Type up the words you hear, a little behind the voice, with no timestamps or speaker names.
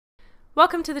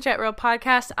Welcome to the Jet Rail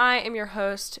Podcast. I am your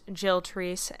host, Jill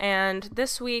Therese, and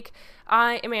this week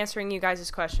I am answering you guys'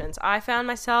 questions. I found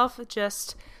myself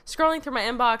just scrolling through my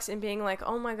inbox and being like,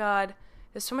 oh my god,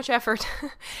 there's so much effort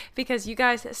because you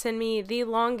guys send me the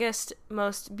longest,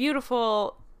 most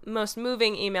beautiful, most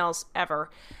moving emails ever.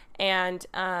 And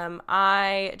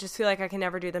I just feel like I can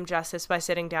never do them justice by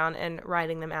sitting down and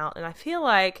writing them out. And I feel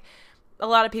like a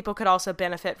lot of people could also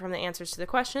benefit from the answers to the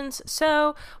questions,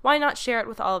 so why not share it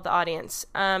with all of the audience?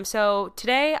 So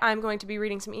today I'm going to be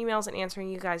reading some emails and answering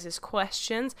you guys'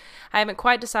 questions. I haven't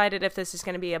quite decided if this is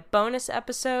going to be a bonus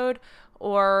episode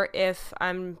or if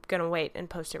I'm going to wait and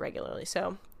post it regularly,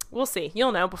 so we'll see.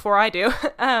 You'll know before I do.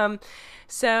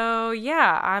 So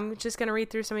yeah, I'm just going to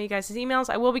read through some of you guys' emails.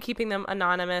 I will be keeping them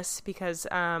anonymous because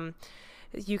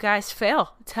you guys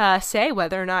fail to say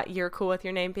whether or not you're cool with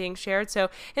your name being shared. So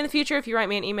in the future, if you write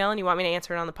me an email and you want me to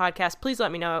answer it on the podcast, please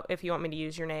let me know if you want me to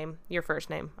use your name, your first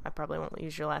name. I probably won't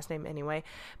use your last name anyway,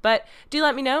 but do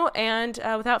let me know. And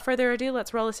without further ado,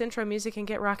 let's roll this intro music and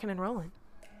get rocking and rolling.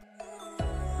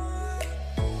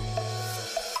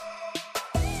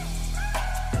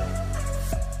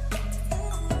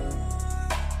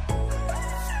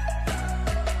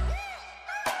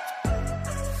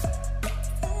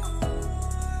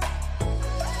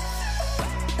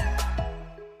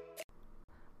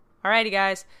 Alrighty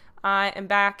guys, I am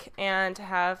back and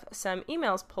have some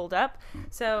emails pulled up.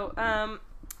 So,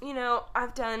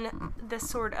 I've done this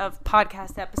sort of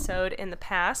podcast episode in the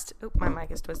past. Oop, my mic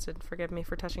is twisted. Forgive me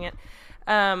for touching it.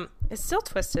 It's still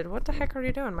twisted. What the heck are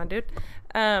you doing, my dude?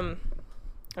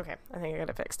 Okay, I think I got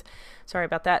it fixed. Sorry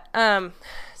about that. There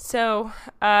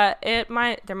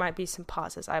might be some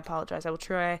pauses. I apologize. I will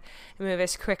try and move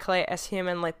as quickly as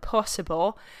humanly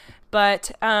possible.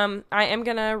 But I am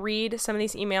going to read some of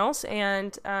these emails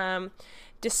and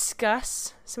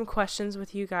discuss some questions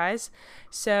with you guys.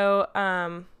 So,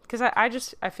 because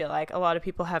I feel like a lot of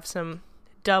people have some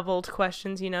doubled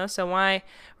questions, so why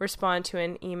respond to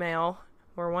an email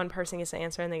where one person gets the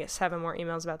answer and they get 7 more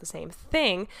emails about the same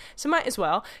thing? So might as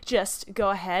well just go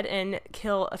ahead and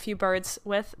kill a few birds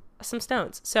with some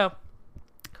stones. So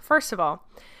first of all,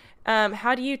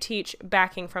 how do you teach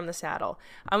backing from the saddle?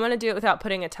 I want to do it without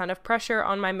putting a ton of pressure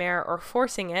on my mare or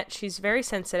forcing it. She's very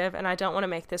sensitive and I don't want to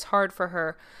make this hard for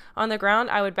her. On the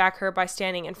ground, I would back her by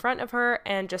standing in front of her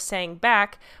and just saying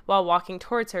back while walking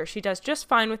towards her. She does just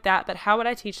fine with that, but how would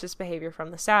I teach this behavior from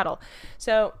the saddle?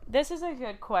 So this is a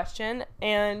good question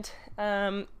and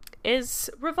is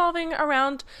revolving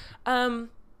around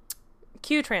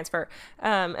cue transfer,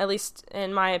 at least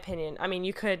in my opinion. I mean,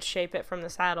 you could shape it from the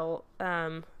saddle,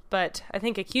 but I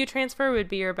think a cue transfer would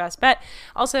be your best bet.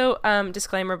 Also,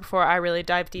 disclaimer before I really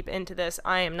dive deep into this,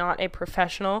 I am not a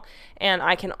professional and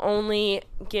I can only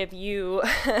give you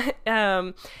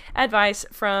advice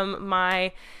from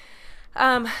my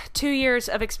 2 years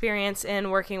of experience in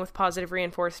working with positive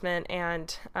reinforcement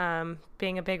and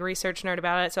being a big research nerd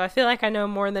about it. So I feel like I know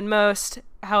more than most,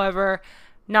 however,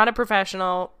 not a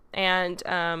professional and,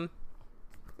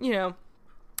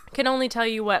 can only tell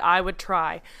you what I would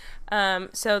try.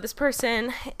 So this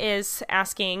person is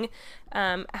asking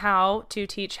how to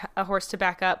teach a horse to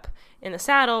back up in the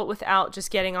saddle without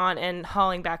just getting on and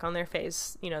hauling back on their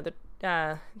face,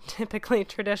 the typically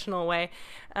traditional way.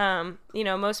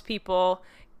 Most people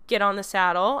get on the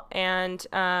saddle and,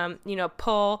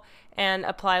 pull and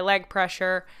apply leg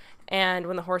pressure. And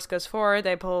when the horse goes forward,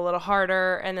 they pull a little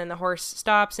harder, and then the horse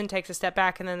stops and takes a step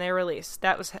back, and then they release.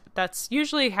 That's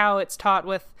usually how it's taught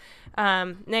with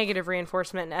negative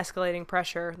reinforcement and escalating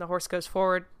pressure. The horse goes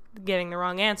forward, getting the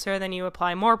wrong answer, then you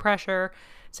apply more pressure,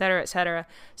 et cetera, et cetera.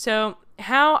 So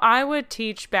how I would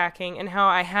teach backing and how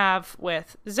I have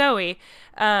with Zoe,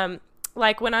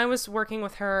 like when I was working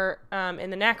with her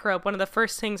in the neck rope, one of the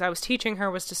first things I was teaching her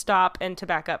was to stop and to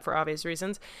back up for obvious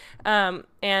reasons. And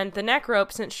the neck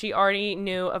rope, since she already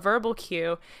knew a verbal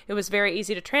cue, it was very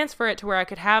easy to transfer it to where I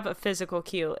could have a physical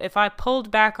cue. If I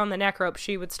pulled back on the neck rope,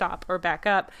 she would stop or back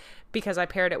up because I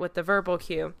paired it with the verbal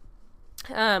cue.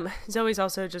 Zoe's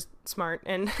also just smart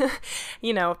and,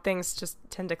 things just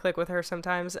tend to click with her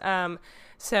sometimes.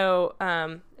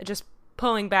 Just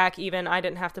pulling back, even I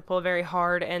didn't have to pull very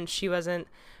hard, and she wasn't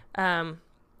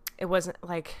it wasn't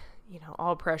like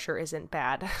all pressure isn't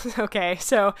bad. Okay,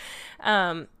 so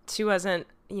she wasn't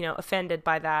offended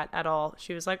by that at all.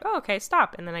 She was like, oh, okay,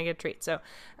 stop, and then I get a treat. So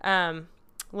a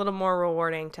little more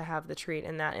rewarding to have the treat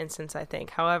in that instance, I think.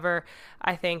 However,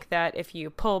 I think that if you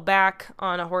pull back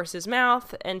on a horse's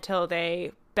mouth until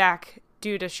they back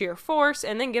due to sheer force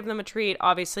and then give them a treat,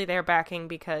 obviously they're backing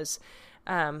because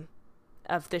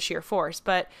of the sheer force.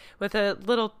 But with a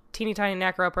little teeny tiny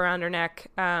neck rope around her neck,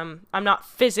 I'm not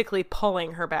physically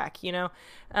pulling her back, you know?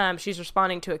 She's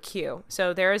responding to a cue.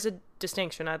 So there is a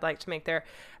distinction I'd like to make there.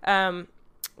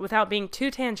 Without being too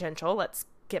tangential, let's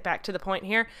get back to the point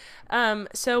here.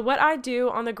 So what I do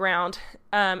on the ground,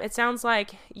 it sounds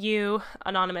like you,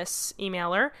 anonymous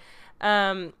emailer,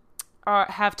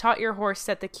 have taught your horse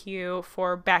that the cue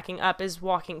for backing up is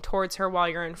walking towards her while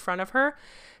you're in front of her.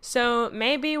 So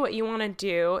maybe what you want to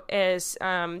do is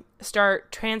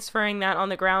start transferring that on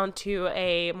the ground to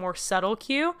a more subtle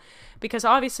cue, because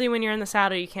obviously when you're in the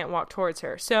saddle, you can't walk towards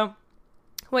her. So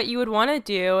what you would want to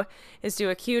do is do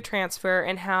a cue transfer,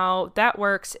 and how that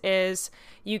works is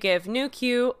you give new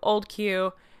cue, old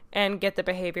cue, and get the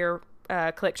behavior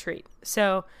click treat.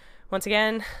 So once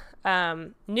again,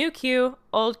 new cue,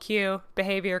 old cue,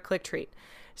 behavior click treat.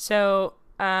 So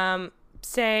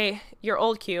say your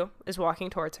old cue is walking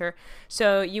towards her.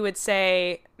 So you would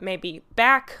say maybe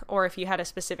back, or if you had a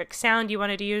specific sound you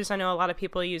wanted to use. I know a lot of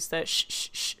people use the sh sh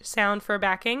sh sound for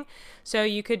backing. So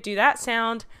you could do that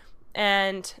sound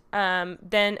and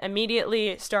then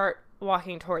immediately start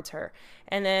walking towards her.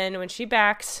 And then when she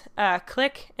backs,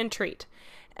 click and treat.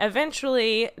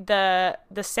 Eventually, the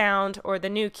sound or the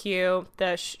new cue,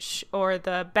 the sh or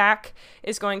the back,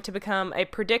 is going to become a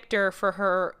predictor for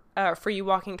her, for you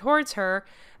walking towards her,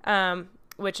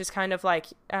 which is kind of like,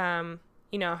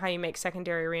 you know, how you make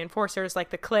secondary reinforcers, like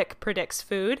the click predicts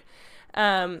food.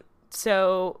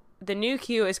 So the new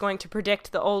cue is going to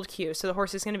predict the old cue. So the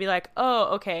horse is going to be like, oh,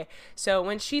 okay. So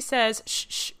when she says shh,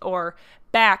 shh or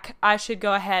back, I should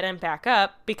go ahead and back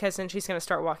up, because then she's going to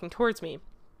start walking towards me.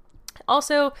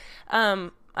 Also,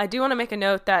 I do want to make a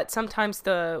note that sometimes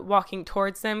the walking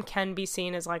towards them can be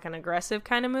seen as like an aggressive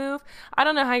kind of move. I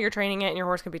don't know how you're training it, and your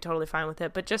horse could be totally fine with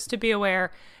it, but just to be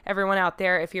aware, everyone out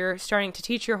there, if you're starting to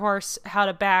teach your horse how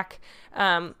to back,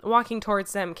 walking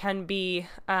towards them can be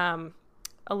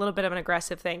a little bit of an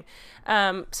aggressive thing.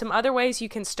 Some other ways you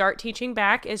can start teaching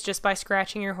back is just by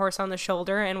scratching your horse on the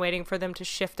shoulder and waiting for them to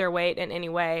shift their weight in any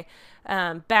way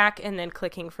back, and then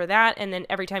clicking for that. And then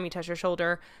every time you touch your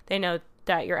shoulder, they know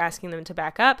that you're asking them to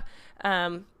back up.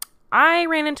 I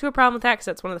ran into a problem with that because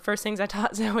that's one of the first things I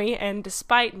taught Zoe, and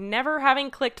despite never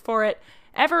having clicked for it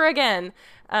ever again,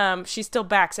 she still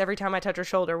backs every time I touch her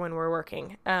shoulder when we're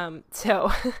working.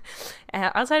 So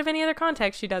outside of any other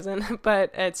context, she doesn't,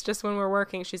 but it's just when we're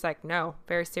working, she's like, no,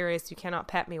 very serious. You cannot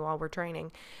pet me while we're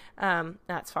training.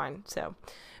 That's fine. So,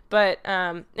 but,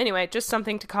 anyway, just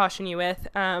something to caution you with.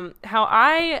 How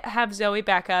I have Zoe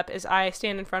back up is I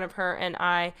stand in front of her and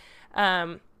I,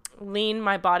 lean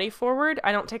my body forward.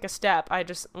 I don't take a step. I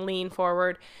just lean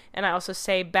forward, and I also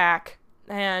say back.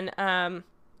 And,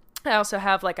 I also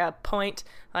have like a point,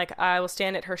 like I will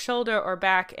stand at her shoulder or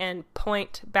back and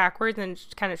point backwards and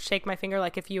kind of shake my finger,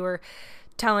 like if you were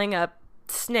telling a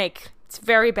snake, it's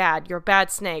very bad, you're a bad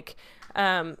snake.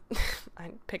 I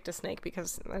picked a snake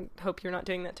because I hope you're not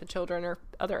doing that to children or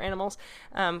other animals,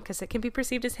 because it can be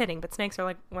perceived as hitting, but snakes are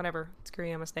like, whatever, screw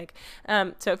you, I'm a snake.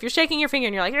 So if you're shaking your finger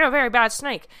and you're like, you're a very bad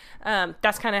snake,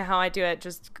 that's kind of how I do it,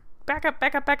 just back up,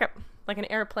 back up, back up. Like an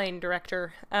airplane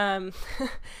director. Don't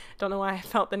know why I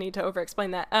felt the need to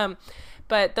over-explain that.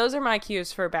 But those are my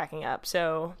cues for backing up.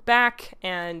 So back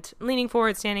and leaning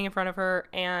forward, standing in front of her,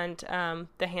 and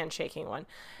the handshaking one.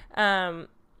 I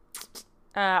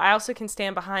also can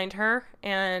stand behind her,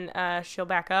 and she'll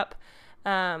back up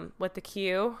with the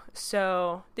cue.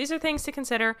 So these are things to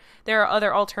consider. There are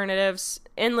other alternatives,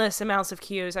 endless amounts of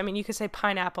cues. I mean, you could say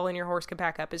pineapple and your horse could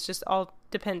back up. It's just all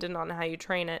dependent on how you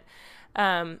train it.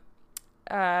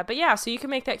 But yeah, so you can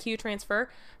make that cue transfer.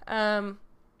 And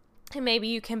maybe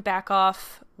you can back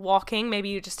off walking. Maybe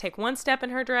you just take one step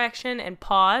in her direction and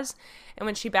pause. And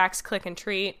when she backs, click and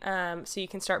treat. So you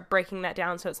can start breaking that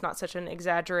down so it's not such an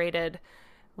exaggerated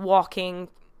walking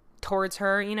towards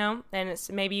her, you know, and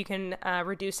it's maybe you can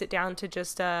reduce it down to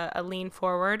just a lean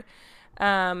forward.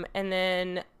 And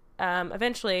then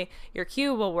eventually your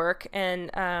cue will work,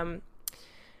 and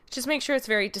just make sure it's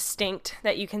very distinct,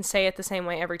 that you can say it the same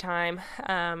way every time.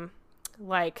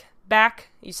 Like back,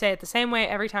 you say it the same way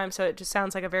every time, so it just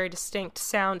sounds like a very distinct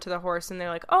sound to the horse, and they're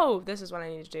like, oh, this is what I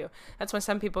need to do. That's why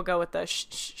some people go with the sh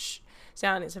sh sh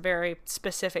sound. It's a very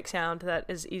specific sound that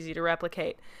is easy to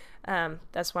replicate.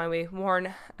 That's why we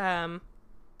warn to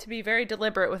be very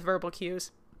deliberate with verbal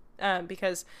cues,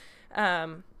 because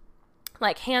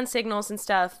like hand signals and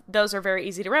stuff, those are very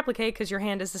easy to replicate because your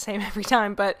hand is the same every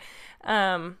time, but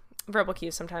verbal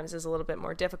cues sometimes is a little bit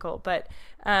more difficult. But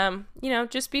you know,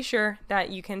 just be sure that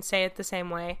you can say it the same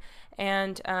way.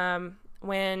 And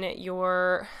when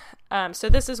you're So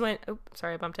this is when,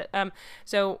 sorry, I bumped it.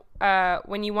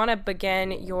 When you want to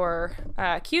begin your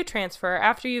cue transfer,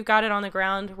 after you've got it on the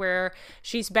ground where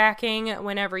she's backing,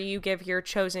 whenever you give your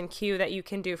chosen cue that you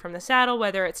can do from the saddle,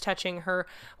 whether it's touching her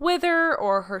wither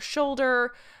or her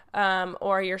shoulder,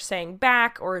 or you're saying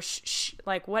back, or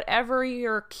like whatever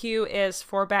your cue is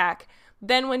for back.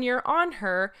 Then when you're on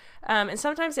her, and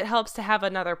sometimes it helps to have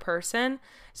another person.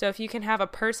 So if you can have a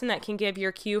person that can give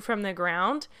your cue from the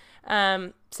ground,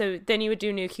 so then you would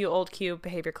do new cue, old cue,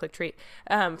 behavior, click, treat,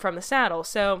 from the saddle.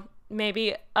 So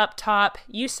maybe up top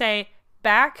you say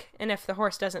back, and if the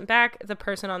horse doesn't back, the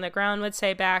person on the ground would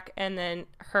say back, and then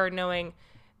her knowing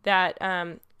that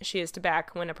she is to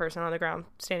back when a person on the ground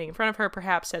standing in front of her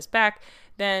perhaps says back,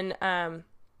 then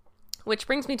which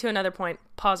brings me to another point.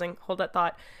 Pausing, hold that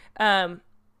thought.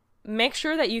 Make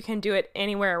sure that you can do it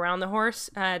anywhere around the horse.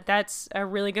 That's a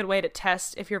really good way to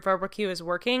test if your verbal cue is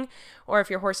working or if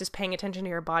your horse is paying attention to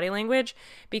your body language,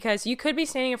 because you could be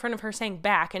standing in front of her saying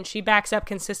back and she backs up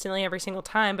consistently every single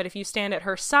time, but if you stand at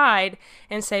her side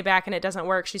and say back and it doesn't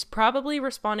work, she's probably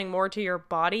responding more to your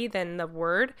body than the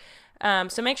word.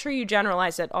 So make sure you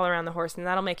generalize it all around the horse, and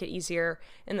that'll make it easier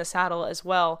in the saddle as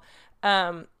well.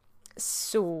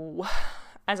 So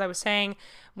as I was saying,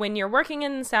 when you're working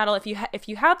in the saddle, if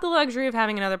you have the luxury of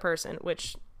having another person,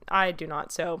 which I do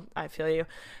not, so I feel you.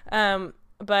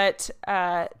 But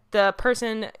the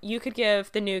person, you could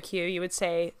give the new cue, you would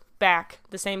say back,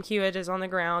 the same cue it is on the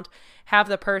ground, have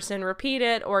the person repeat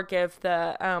it, or give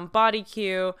the body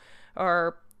cue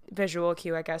or visual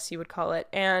cue, I guess you would call it,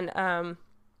 and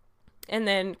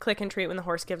then click and treat when the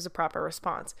horse gives a proper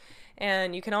response.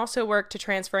 And you can also work to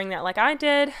transferring that, like I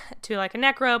did, to like a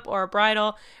neck rope or a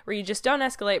bridle, where you just don't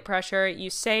escalate pressure.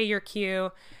 You say your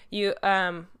cue,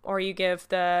 or you give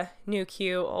the new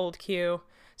cue, old cue.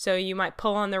 So you might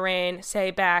pull on the rein, say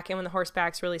back, and when the horse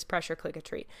backs, release pressure, click a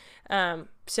treat.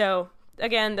 So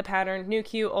again, the pattern: new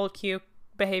cue, old cue,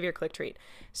 behavior, click, treat.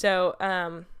 So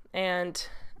and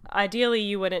ideally,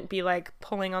 you wouldn't be like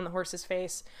pulling on the horse's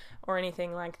face or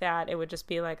anything like that. It would just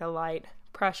be like a light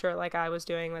pressure like I was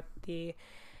doing with the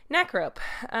neck rope.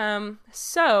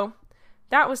 So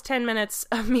that was 10 minutes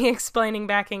of me explaining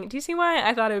backing. Do you see why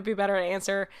I thought it would be better to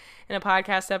answer in a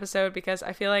podcast episode? Because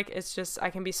I feel like it's just, I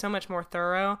can be so much more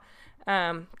thorough.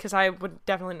 Because I would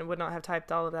not have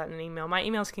typed all of that in an email. My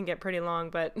emails can get pretty long,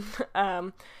 but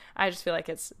I just feel like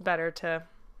it's better to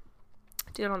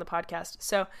do it on the podcast.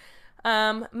 So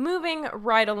moving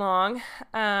right along,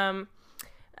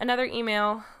 another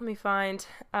email, let me find,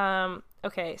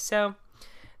 okay, so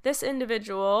this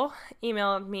individual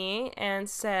emailed me and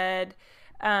said,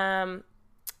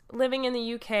 living in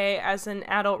the UK as an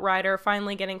adult rider,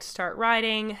 finally getting to start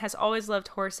riding, has always loved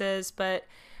horses, but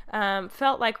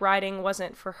felt like riding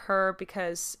wasn't for her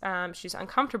because she's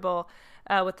uncomfortable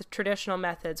with the traditional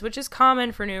methods, which is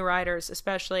common for new riders,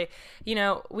 especially. You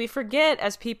know, we forget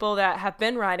as people that have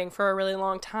been riding for a really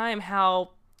long time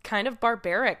how kind of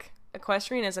barbaric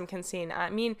equestrianism can seem. I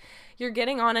mean, you're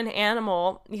getting on an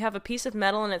animal, you have a piece of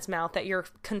metal in its mouth that you're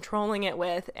controlling it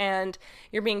with, and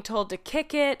you're being told to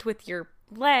kick it with your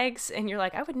legs, and you're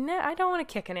like, I don't want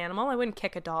to kick an animal. I wouldn't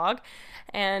kick a dog.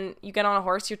 And you get on a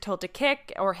horse, you're told to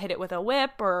kick or hit it with a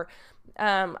whip, or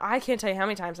I can't tell you how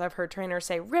many times I've heard trainers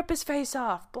say, rip his face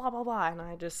off, blah, blah, blah. And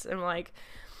I just am like,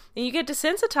 you get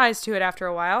desensitized to it after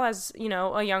a while. As, you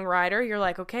know, a young rider, you're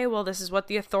like, okay, well, this is what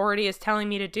the authority is telling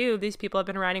me to do. These people have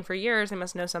been riding for years. They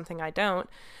must know something I don't.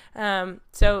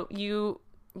 So you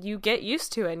get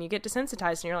used to it and you get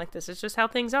desensitized and you're like, this is just how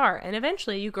things are. And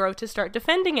eventually you grow to start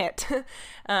defending it.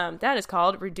 That is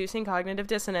called reducing cognitive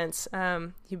dissonance.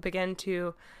 You begin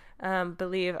to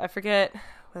believe, I forget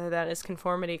whether that is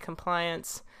conformity,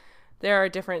 compliance. There are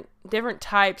different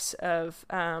types of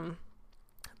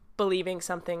believing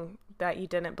something that you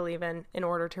didn't believe in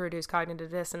order to reduce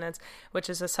cognitive dissonance, which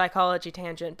is a psychology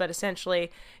tangent. But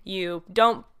essentially you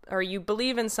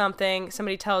believe in something,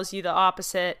 somebody tells you the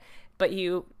opposite, but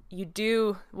you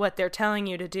do what they're telling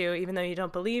you to do, even though you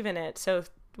don't believe in it. So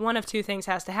one of two things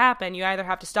has to happen. You either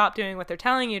have to stop doing what they're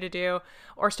telling you to do,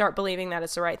 or start believing that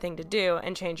it's the right thing to do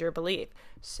and change your belief.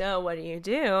 So what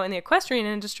do? In the equestrian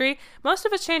industry, most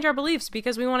of us change our beliefs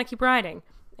because we want to keep riding.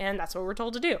 And that's what we're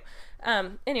told to do.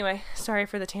 Anyway, sorry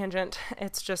for the tangent.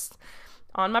 It's just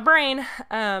on my brain.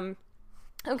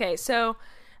 Okay, so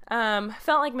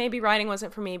felt like maybe riding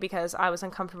wasn't for me because I was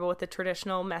uncomfortable with the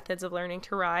traditional methods of learning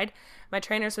to ride. My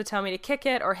trainers would tell me to kick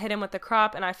it or hit him with the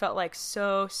crop, and I felt like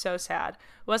so sad.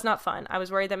 It was not fun. I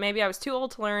was worried that maybe I was too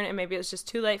old to learn, and maybe it was just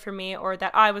too late for me, or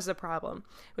that I was the problem,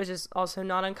 which is also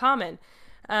not uncommon.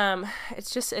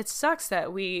 It sucks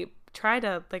that we try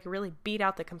to like really beat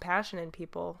out the compassion in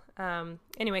people.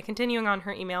 Anyway, continuing on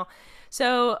her email.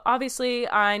 So obviously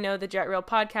I know the Jet Reel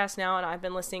podcast now, and I've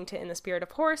been listening to In the Spirit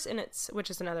of Horse, and which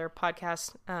is another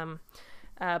podcast,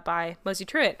 by Mosey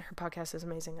Truitt. Her podcast is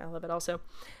amazing. I love it also.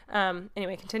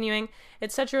 Anyway, continuing.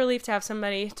 It's such a relief to have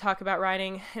somebody talk about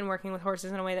riding and working with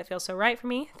horses in a way that feels so right for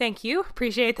me. Thank you.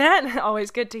 Appreciate that. Always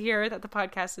good to hear that the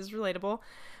podcast is relatable.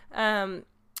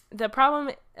 The problem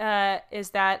is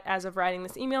that as of writing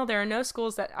this email, there are no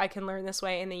schools that I can learn this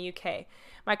way in the UK.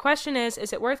 My question is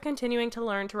it worth continuing to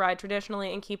learn to ride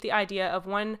traditionally and keep the idea of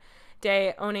one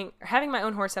day having my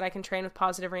own horse that I can train with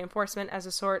positive reinforcement as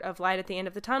a sort of light at the end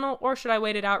of the tunnel, or should I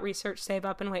wait it out, research, save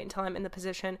up, and wait until I'm in the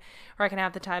position where I can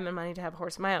have the time and money to have a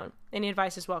horse of my own? Any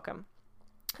advice is welcome.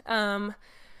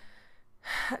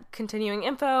 Continuing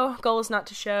info. Goal is not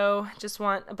to show. Just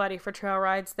want a buddy for trail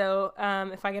rides, though.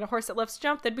 If I get a horse that loves to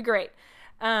jump, that'd be great.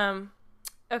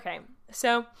 Okay.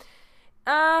 So,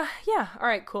 yeah. All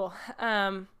right, cool.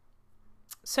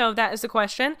 So that is the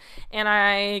question, and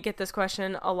I get this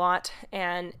question a lot,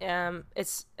 and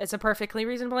it's a perfectly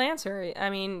reasonable answer. I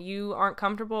mean, you aren't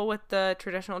comfortable with the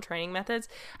traditional training methods.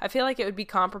 I feel like it would be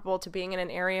comparable to being in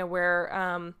an area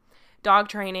where dog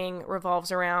training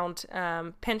revolves around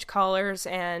pinch collars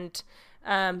and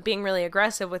being really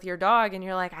aggressive with your dog, and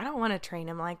you're like, I don't want to train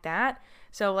him like that.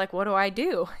 So, like, what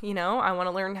do? You know, I want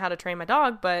to learn how to train my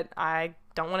dog, but I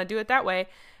don't want to do it that way.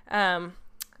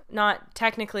 Not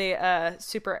technically a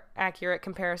super accurate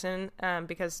comparison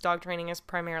because dog training is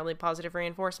primarily positive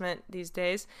reinforcement these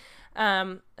days.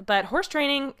 But horse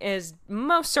training is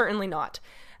most certainly not.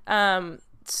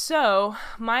 So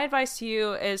my advice to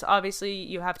you is, obviously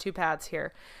you have two paths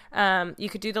here. You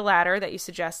could do the latter that you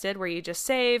suggested, where you just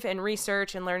save and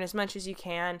research and learn as much as you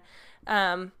can.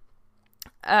 And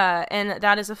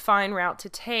that is a fine route to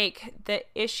take. The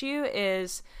issue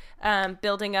is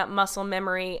building up muscle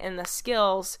memory and the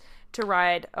skills to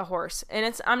ride a horse.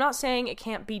 And I'm not saying it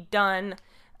can't be done,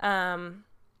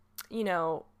 you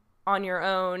know, on your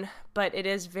own, but it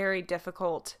is very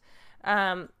difficult.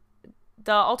 The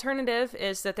alternative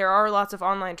is that there are lots of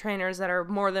online trainers that are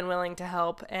more than willing to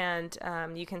help, and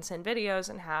you can send videos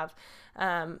and have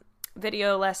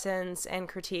video lessons and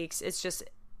critiques.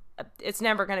 It's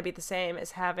never going to be the same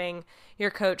as having your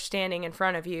coach standing in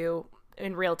front of you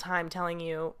in real time telling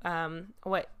you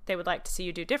what they would like to see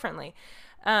you do differently.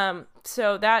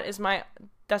 So that's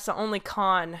the only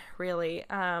con, really,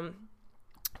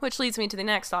 which leads me to the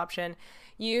next option.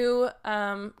 You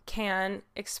can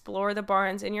explore the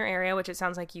barns in your area, which it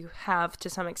sounds like you have to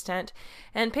some extent,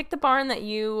 and pick the barn that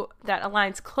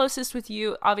aligns closest with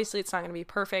you. Obviously, it's not going to be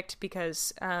perfect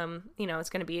because, you know,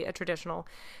 it's going to be a traditional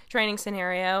training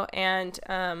scenario. And,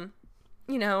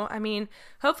 you know, I mean,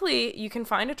 hopefully you can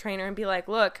find a trainer and be like,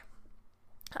 look,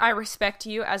 I respect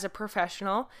you as a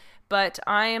professional, but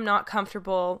I am not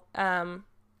comfortable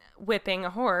whipping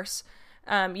a horse.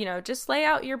 You know, just lay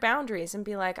out your boundaries and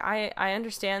be like, I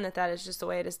understand that is just the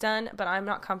way it is done, but I'm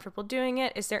not comfortable doing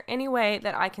it. Is there any way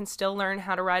that I can still learn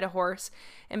how to ride a horse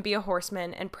and be a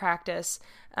horseman and practice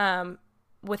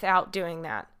without doing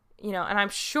that? You know, and I'm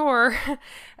sure,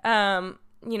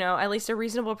 you know, at least a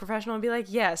reasonable professional would be like,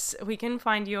 yes, we can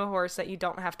find you a horse that you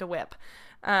don't have to whip.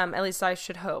 At least I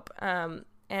should hope.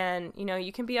 And, you know,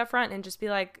 you can be upfront and just be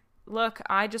like, look,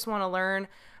 I just want to learn.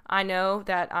 I know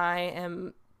that I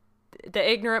am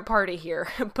the ignorant party here,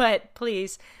 but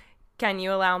please, can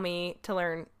you allow me to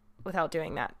learn without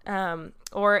doing that?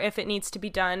 Or if it needs to be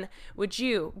done, would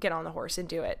you get on the horse and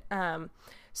do it?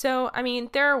 So, I mean,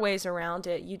 there are ways around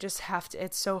it. You just have to,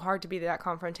 it's so hard to be that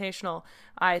confrontational.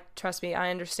 Trust me, I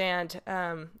understand.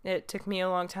 It took me a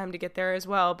long time to get there as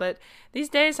well, but these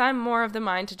days I'm more of the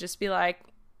mind to just be like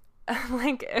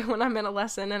when I'm in a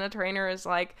lesson and a trainer is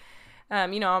like,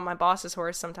 you know, on my boss's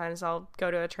horse, sometimes I'll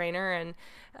go to a trainer and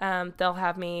they'll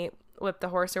have me whip the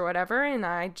horse or whatever. And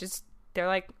they're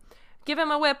like, give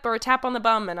him a whip or a tap on the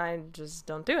bum. And I just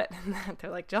don't do it. And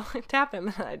they're like, Jill, tap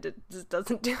him. And I just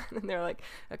doesn't do it. And they're like,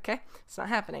 okay, it's not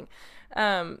happening.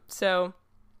 So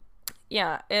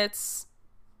yeah, it's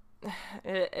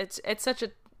such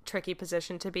a tricky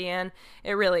position to be in.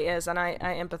 It really is. And I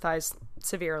empathize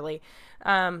severely.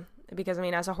 Because, I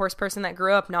mean, as a horse person that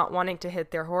grew up not wanting to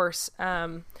hit their horse,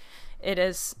 it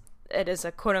is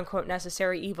a quote-unquote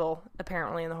necessary evil,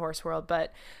 apparently, in the horse world.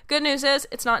 But good news is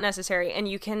it's not necessary, and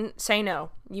you can say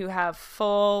no. You have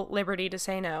full liberty to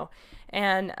say no.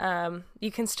 And you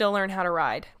can still learn how to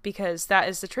ride, because that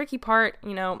is the tricky part.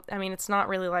 You know, I mean, it's not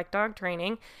really like dog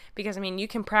training, because, I mean, you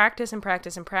can practice and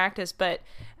practice and practice, but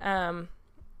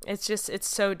it's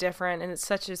so different, and it's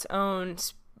such its own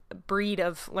breed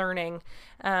of learning.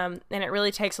 And it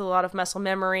really takes a lot of muscle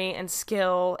memory and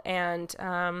skill, and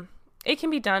it can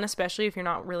be done, especially if you're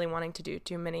not really wanting to do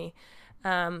too many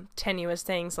tenuous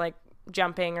things like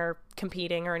jumping or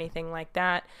competing or anything like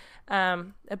that.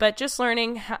 But just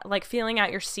learning, like feeling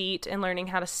out your seat and learning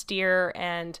how to steer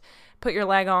and put your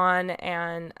leg on,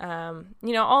 and,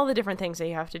 all the different things that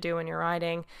you have to do when you're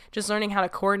riding, just learning how to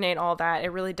coordinate all that. It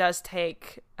really does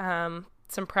take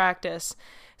some practice.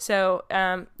 So,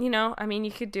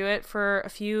 you could do it for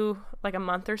a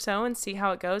month or so and see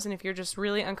how it goes. And if you're just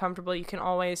really uncomfortable, you can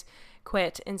always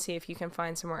quit and see if you can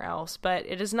find somewhere else. But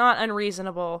it is not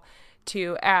unreasonable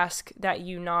to ask that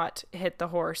you not hit the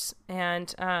horse.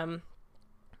 And,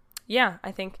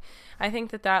 I think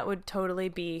that would totally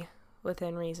be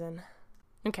within reason.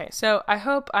 Okay, so I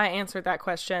hope I answered that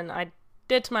question. I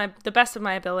did to the best of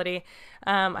my ability.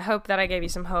 I hope that I gave you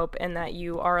some hope and that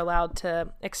you are allowed to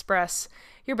express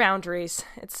your boundaries.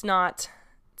 It's not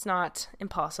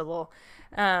impossible.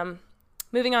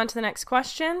 Moving on to the next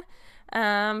question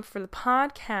for the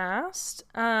podcast.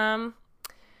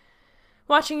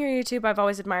 Watching your YouTube, I've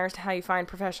always admired how you find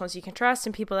professionals you can trust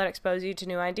and people that expose you to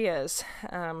new ideas.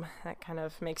 That kind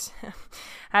of makes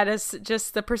that is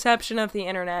just the perception of the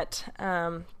internet,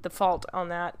 the fault on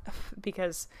that,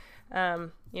 because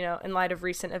in light of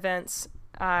recent events,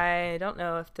 I don't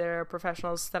know if there are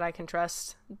professionals that I can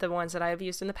trust, the ones that I have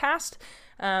used in the past.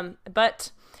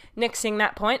 But nixing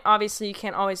that point, obviously you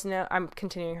can't always know. I'm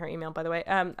continuing her email, by the way.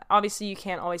 Obviously you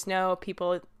can't always know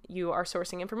people you are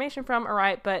sourcing information from, all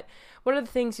right, but what are the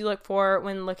things you look for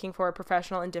when looking for a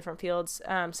professional in different fields,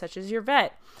 such as your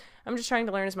vet? I'm just trying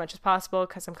to learn as much as possible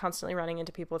because I'm constantly running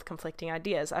into people with conflicting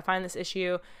ideas. I find this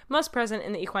issue most present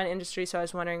in the equine industry, so I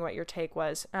was wondering what your take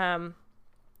was.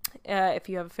 If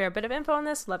you have a fair bit of info on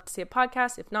this, love to see a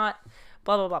podcast. If not,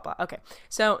 blah, blah, blah, blah. Okay,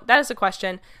 so that is a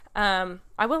question.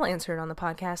 I will answer it on the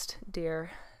podcast,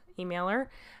 dear emailer.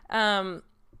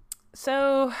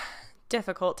 So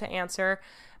difficult to answer.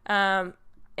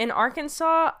 In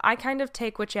Arkansas, I kind of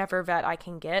take whichever vet I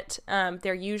can get.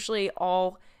 They're usually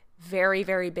all very,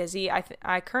 very busy.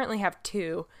 I currently have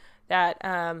 2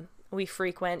 that we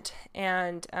frequent,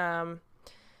 and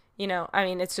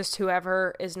it's just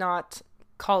whoever is not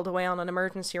called away on an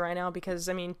emergency right now, because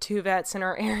 2 vets in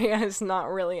our area is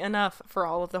not really enough for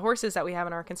all of the horses that we have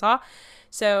in Arkansas.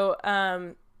 So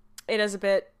it is a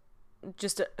bit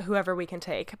just whoever we can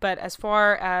take. But as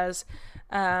far as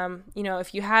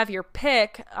if you have your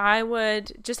pick, I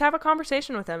would just have a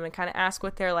conversation with them and kind of ask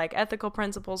what their ethical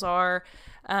principles are.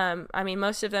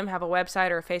 Most of them have a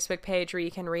website or a Facebook page where you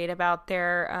can read about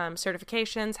their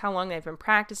certifications, how long they've been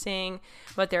practicing,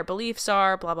 what their beliefs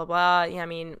are, blah, blah, blah.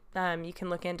 You can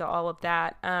look into all of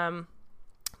that.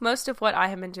 Most of what I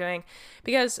have been doing,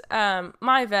 because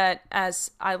my vet,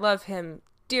 as I love him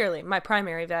dearly, my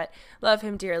primary vet, love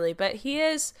him dearly, but he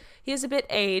is a bit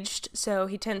aged, so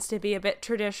he tends to be a bit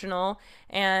traditional,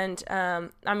 and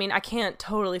I can't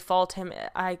totally fault him.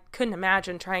 I couldn't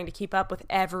imagine trying to keep up with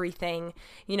everything,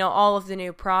 all of the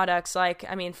new products,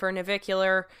 for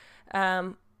navicular,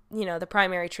 the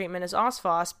primary treatment is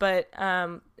Osphos, but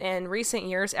in recent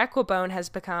years, Equibone has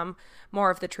become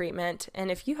more of the treatment, and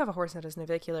if you have a horse that is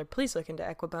navicular, please look into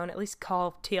Equibone, at least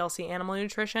call TLC Animal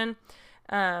Nutrition.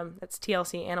 That's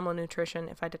TLC Animal Nutrition,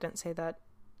 if I didn't say that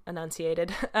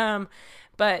enunciated.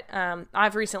 But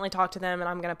I've recently talked to them, and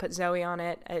I'm going to put Zoe on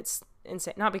it. It's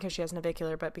insane, not because she has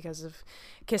navicular, but because of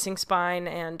kissing spine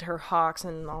and her hocks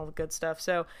and all the good stuff.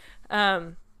 So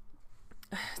it's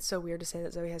so weird to say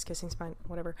that Zoe has kissing spine,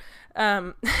 whatever.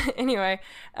 Anyway,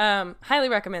 highly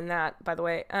recommend that, by the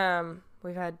way.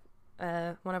 We've had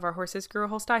one of our horses grew a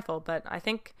whole stifle, but I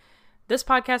think this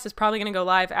podcast is probably going to go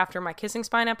live after my kissing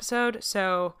spine episode,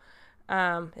 so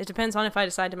it depends on if I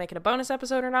decide to make it a bonus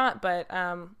episode or not, but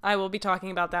I will be talking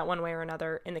about that one way or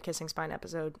another in the kissing spine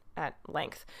episode at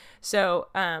length. So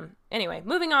anyway,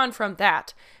 moving on from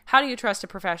that, how do you trust a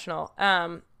professional?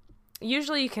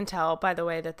 Usually you can tell by the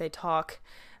way that they talk,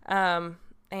 and,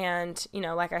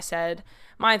 like I said,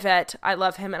 my vet, I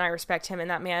love him and I respect him, and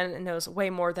that man knows way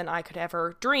more than I could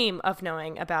ever dream of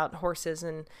knowing about horses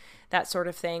and that sort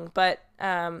of thing. But,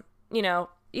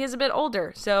 he is a bit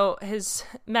older, so his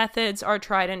methods are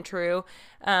tried and true,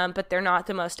 but they're not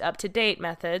the most up-to-date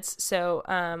methods. So,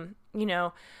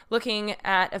 looking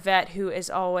at a vet who is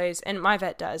always, and my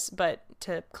vet does, but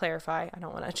to clarify, I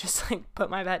don't want to just put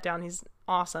my vet down. He's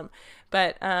awesome.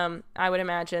 But I would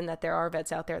imagine that there are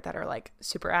vets out there that are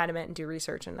super adamant and do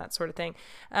research and that sort of thing.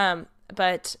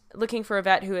 But looking for a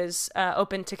vet who is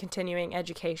open to continuing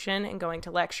education and going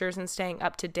to lectures and staying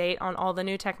up to date on all the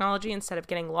new technology instead of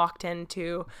getting locked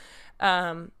into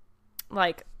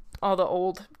all the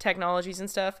old technologies and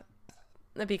stuff,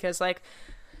 because like,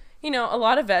 you know, a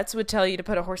lot of vets would tell you to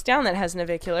put a horse down that has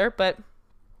navicular, but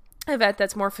a vet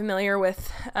that's more familiar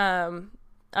with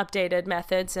updated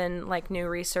methods and like new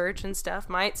research and stuff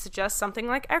might suggest something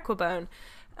like Equibone.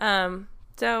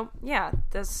 So yeah,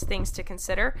 those things to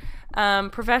consider.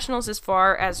 Professionals, as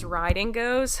far as riding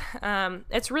goes,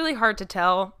 it's really hard to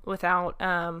tell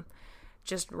without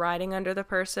just riding under the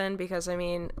person, because I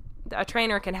mean, a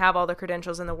trainer can have all the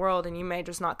credentials in the world and you may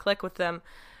just not click with them.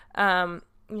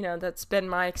 You know, that's been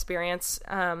my experience.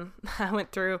 I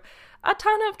went through a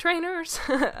ton of trainers,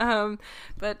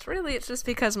 but really it's just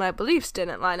because my beliefs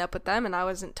didn't line up with them and I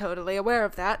wasn't totally aware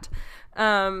of that.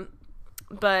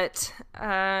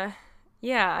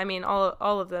 Yeah, I mean,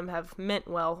 all of them have meant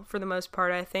well for the most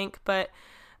part, I think, but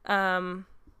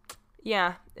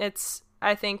yeah,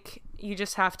 I think you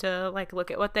just have to like look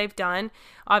at what they've done.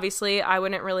 Obviously, I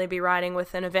wouldn't really be riding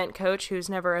with an event coach who's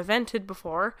never evented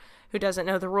before, who doesn't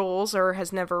know the rules or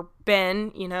has never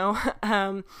been, you know.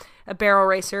 A barrel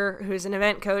racer who's an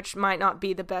event coach might not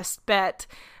be the best bet.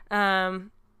 You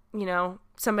know,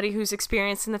 somebody who's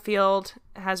experienced in the field,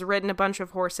 has ridden a bunch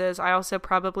of horses. I also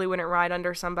probably wouldn't ride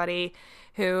under somebody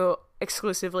who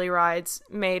exclusively rides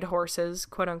made horses,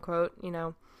 quote unquote, you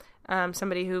know,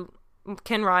 somebody who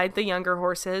can ride the younger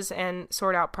horses and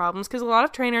sort out problems, because a lot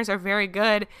of trainers are very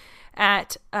good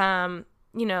at,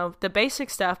 you know, the basic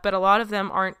stuff, but a lot of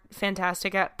them aren't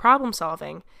fantastic at problem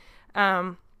solving.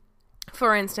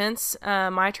 For instance,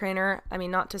 my trainer, I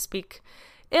mean, not to speak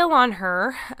ill on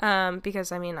her,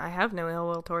 because I mean, I have no ill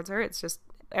will towards her. It's just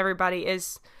everybody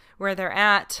is where they're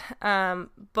at.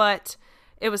 But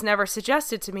it was never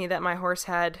suggested to me that my horse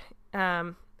had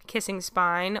kissing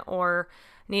spine or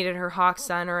needed her hocks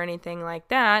done or anything like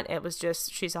that. It was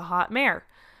just, she's a hot mare.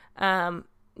 You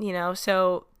know,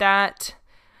 so that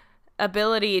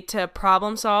ability to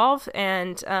problem solve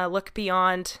and look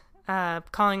beyond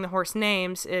calling the horse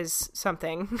names is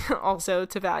something also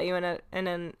to value in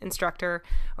an instructor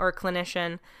or a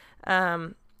clinician.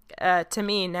 To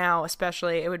me now,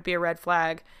 especially, it would be a red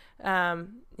flag.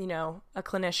 You know, a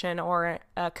clinician or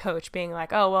a coach being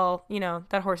like, oh, well, you know,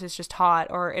 that horse is just hot,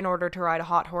 or in order to ride a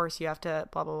hot horse, you have to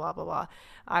blah, blah, blah, blah, blah.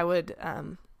 I would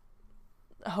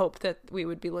hope that we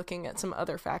would be looking at some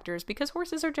other factors, because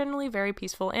horses are generally very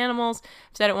peaceful animals.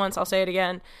 I've said it once, I'll say it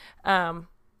again.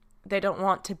 They don't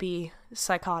want to be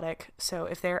psychotic. So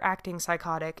if they're acting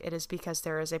psychotic, it is because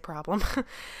there is a problem.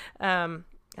 And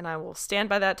I will stand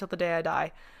by that till the day I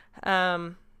die.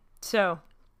 So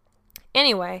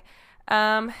anyway,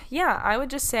 yeah, I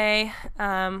would just say,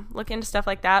 look into stuff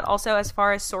like that. Also, as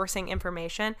far as sourcing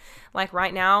information, like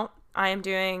right now I am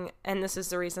doing, and this is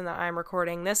the reason that I'm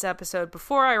recording this episode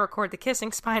before I record the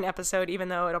Kissing Spine episode, even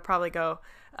though it'll probably go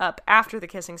up after the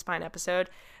Kissing Spine episode,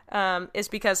 is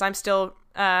because I'm still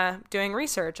doing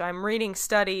research. I'm reading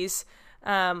studies,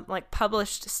 like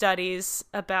published studies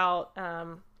about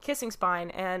kissing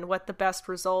spine and what the best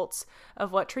results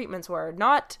of what treatments were.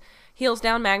 Not Heels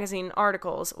Down magazine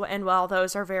articles, and while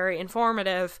those are very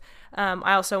informative,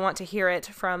 I also want to hear it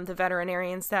from the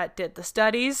veterinarians that did the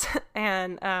studies,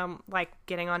 and like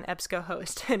getting on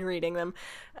EBSCOhost and reading them,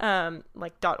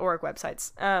 like .org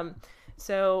websites.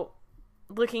 So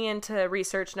looking into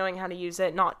research, knowing how to use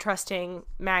it, not trusting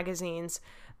magazines,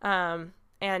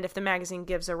 and if the magazine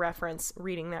gives a reference,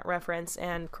 reading that reference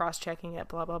and cross-checking it,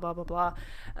 blah, blah, blah, blah, blah.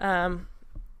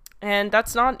 And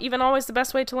that's not even always the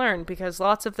best way to learn, because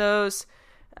lots of those,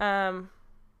 well,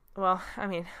 I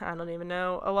mean, I don't even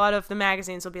know. A lot of the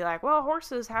magazines will be like, well,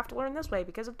 horses have to learn this way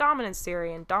because of dominance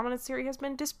theory, and dominance theory has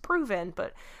been disproven.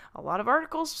 But a lot of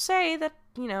articles say that,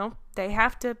 you know, you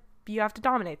have to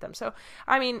dominate them. So,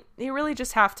 I mean, you really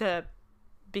just have to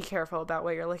be careful about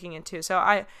what you're looking into. So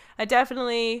I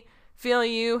definitely feel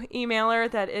you, emailer,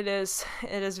 that it is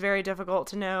very difficult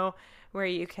to know where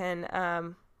you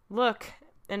can look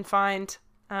and find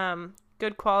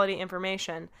good quality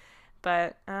information.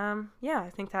 But yeah, I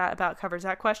think that about covers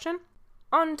that question.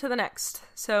 On to the next.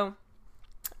 So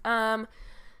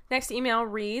next email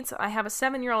reads, I have a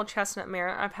 7-year-old chestnut mare.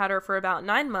 I've had her for about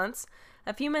 9 months.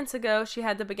 A few months ago, she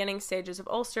had the beginning stages of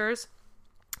ulcers.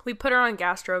 We put her on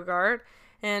GastroGuard,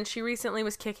 and she recently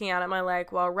was kicking out at my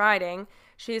leg while riding.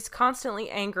 She is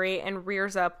constantly angry and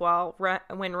rears up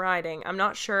when riding. I'm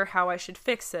not sure how I should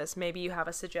fix this. Maybe you have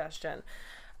a suggestion.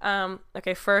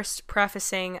 Okay, first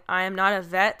prefacing, I am not a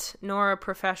vet nor a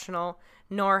professional,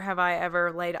 nor have I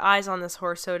ever laid eyes on this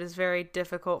horse, so it is very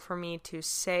difficult for me to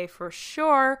say for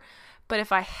sure. But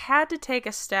if I had to take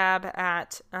a stab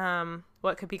at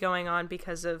what could be going on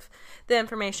because of the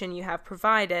information you have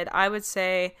provided, I would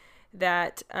say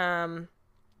that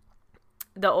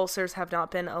the ulcers have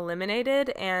not been eliminated,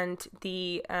 and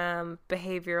the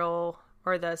behavioral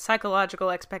or the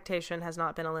psychological expectation has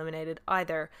not been eliminated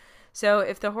either. So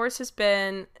if the horse has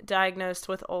been diagnosed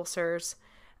with ulcers,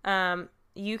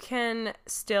 you can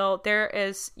go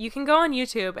on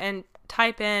YouTube and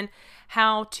type in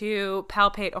how to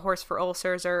palpate a horse for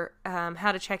ulcers, or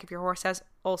how to check if your horse has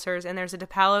ulcers. And there's a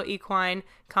DiPaolo Equine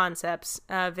Concepts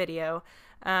video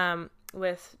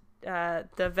with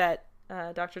the vet,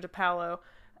 Dr. DiPaolo.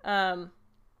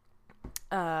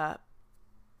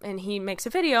 And he makes a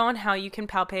video on how you can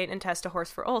palpate and test a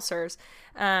horse for ulcers.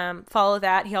 Follow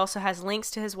that. He also has links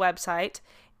to his website.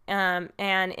 And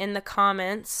in the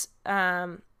comments,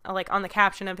 like on the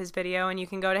caption of his video, and you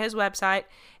can go to his website,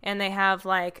 and they have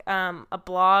like a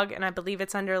blog, and I believe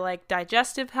it's under like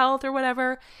digestive health or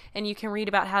whatever, and you can read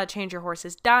about how to change your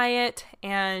horse's diet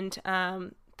and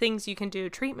things you can do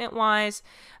treatment wise,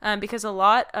 because a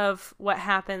lot of what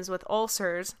happens with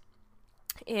ulcers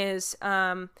is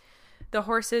the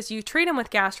horses, you treat them with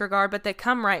GastroGuard, but they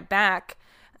come right back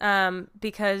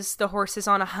because the horse is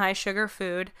on a high sugar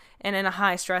food and in a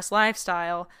high stress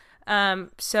lifestyle.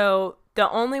 So the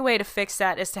only way to fix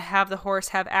that is to have the horse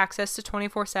have access to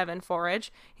 24/7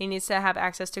 forage. He needs to have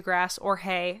access to grass or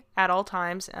hay at all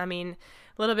times. I mean,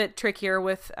 a little bit trickier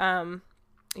with,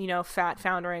 fat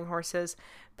foundering horses,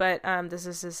 but this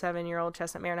is a 7-year-old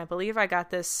chestnut mare, and I believe I got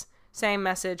this same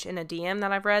message in a DM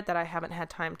that I've read that I haven't had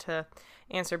time to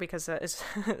answer because this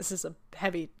is a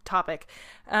heavy topic.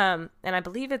 And I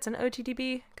believe it's an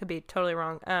OTDB. Could be totally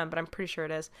wrong, but I'm pretty sure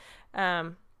it is.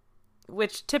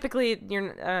 Which typically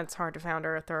it's hard to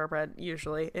founder a thoroughbred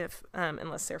usually if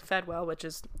unless they're fed well, which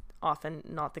is often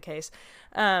not the case.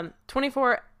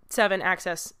 24/7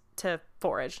 access to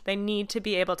forage. They need to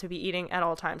be able to be eating at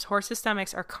all times. Horses'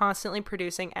 stomachs are constantly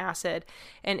producing acid,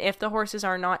 and if the horses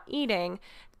are not eating,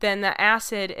 then the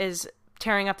acid is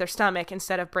tearing up their stomach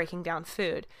instead of breaking down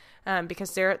food,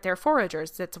 because they're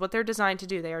foragers. That's what they're designed to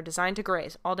do. They are designed to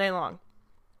graze all day long.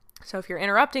 So if you're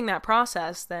interrupting that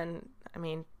process, then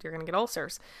you're going to get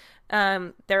ulcers.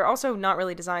 They're also not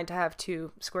really designed to have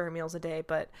 2 square meals a day,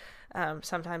 but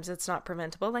sometimes it's not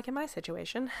preventable, like in my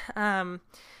situation.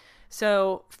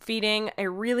 So feeding a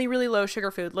really, really low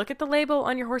sugar food. Look at the label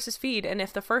on your horse's feed, and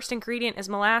if the first ingredient is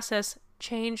molasses,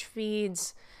 change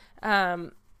feeds.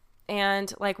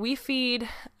 And like we feed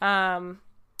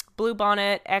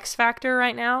Bluebonnet X Factor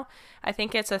right now. I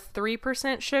think it's a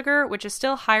 3% sugar, which is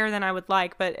still higher than I would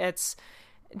like, but it's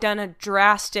done a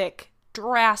drastic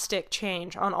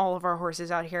change on all of our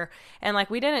horses out here. And like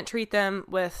we didn't treat them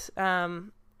with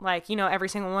every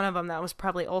single one of them that was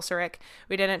probably ulceric.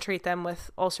 We didn't treat them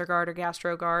with UlcerGuard or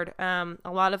GastroGuard.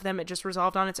 A lot of them it just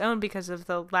resolved on its own because of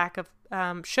the lack of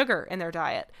sugar in their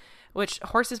diet, which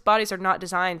horses' bodies are not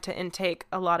designed to intake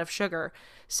a lot of sugar.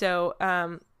 So,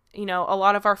 a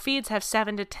lot of our feeds have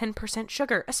 7 to 10%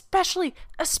 sugar, especially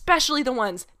the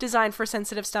ones designed for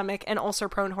sensitive stomach and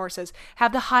ulcer-prone horses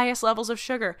have the highest levels of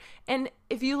sugar. And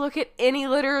if you look at any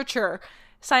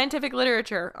scientific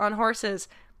literature on horses,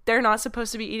 they're not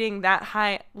supposed to be eating that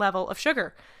high level of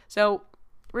sugar. So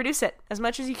reduce it as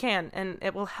much as you can, and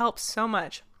it will help so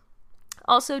much.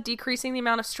 Also, decreasing the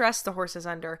amount of stress the horse is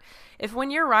under. If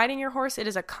when you're riding your horse, it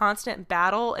is a constant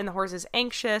battle and the horse is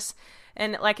anxious,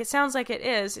 and like it sounds like it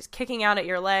is, it's kicking out at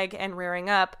your leg and rearing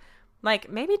up,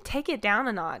 like maybe take it down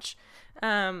a notch.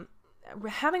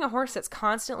 Having a horse that's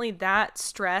constantly that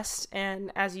stressed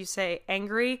and, as you say,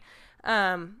 angry,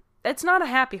 it's not a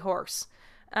happy horse.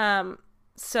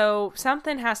 So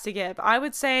something has to give. I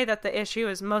would say that the issue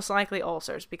is most likely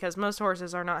ulcers because most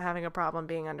horses are not having a problem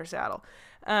being under saddle.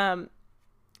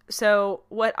 So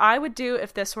what I would do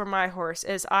if this were my horse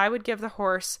is I would give the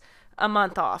horse a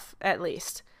month off at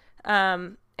least.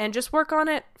 And just work on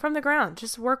it from the ground.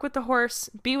 Just work with the horse,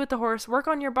 be with the horse, work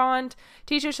on your bond,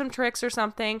 teach her some tricks or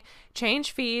something,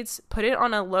 change feeds, put it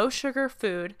on a low sugar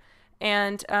food,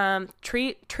 and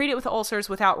treat it with ulcers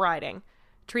without riding.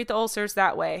 Treat the ulcers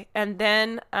that way. And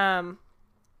then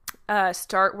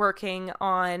start working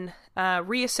on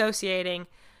reassociating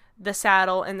the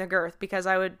saddle and the girth, because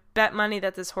I would bet money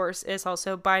that this horse is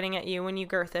also biting at you when you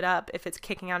girth it up if it's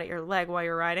kicking out at your leg while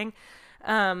you're riding.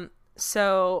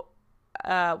 So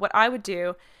what I would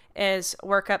do is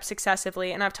work up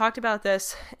successively, and I've talked about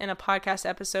this in a podcast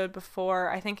episode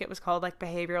before. I think it was called like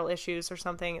behavioral issues or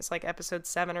something. It's like episode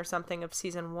 7 or something of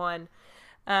season 1.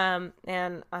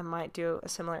 And I might do a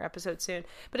similar episode soon,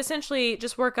 but essentially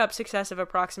just work up successive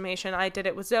approximation. I did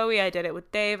it with Zoe. I did it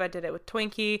with Dave. I did it with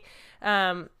Twinkie.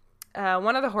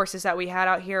 One of the horses that we had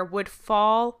out here would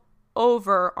fall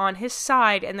over on his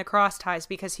side in the cross ties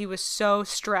because he was so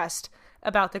stressed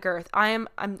about the girth. I'm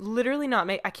literally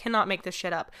I cannot make this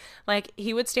shit up. Like,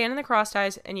 he would stand in the cross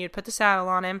ties and you'd put the saddle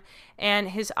on him and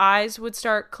his eyes would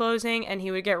start closing and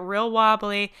he would get real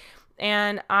wobbly.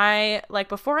 And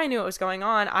before I knew what was going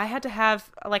on, I had to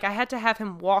have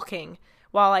him walking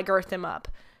while I girthed him up.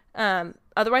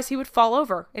 Otherwise he would fall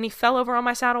over, and he fell over on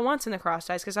my saddle once in the cross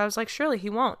ties because I was like, surely he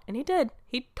won't. And he did.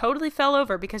 He totally fell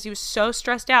over because he was so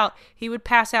stressed out, he would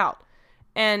pass out.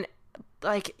 And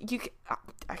I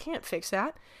can't fix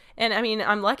that. And I mean,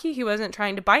 I'm lucky he wasn't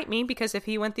trying to bite me, because if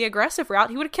he went the aggressive route,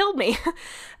 he would have killed me.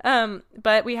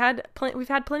 But we've had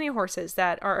plenty of horses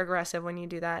that are aggressive when you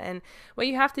do that. And what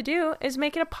you have to do is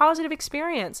make it a positive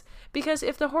experience, because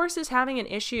if the horse is having an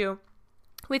issue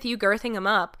with you girthing him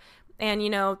up, and,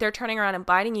 they're turning around and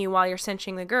biting you while you're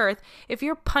cinching the girth, if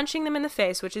you're punching them in the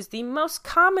face, which is the most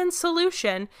common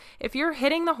solution, if you're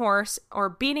hitting the horse or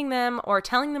beating them or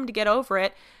telling them to get over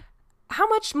it, how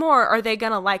much more are they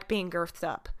going to like being girthed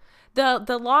up?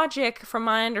 The logic, from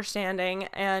my understanding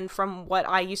and from what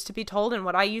I used to be told and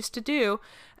what I used to do,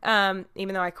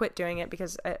 even though I quit doing it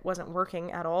because it wasn't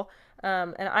working at all,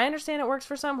 and I understand it works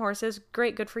for some horses,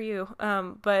 great, good for you,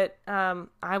 but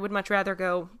I would much rather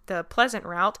go the pleasant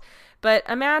route. But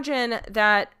imagine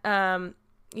that,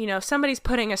 somebody's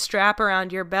putting a strap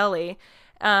around your belly,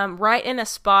 right in a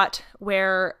spot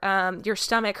where your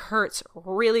stomach hurts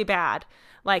really bad,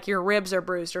 like your ribs are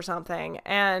bruised or something,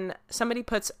 and somebody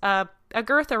puts a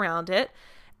girth around it,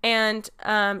 and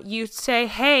you say,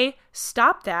 hey,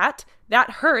 stop that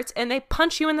hurts, and they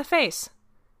punch you in the face.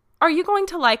 Are you going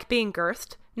to like being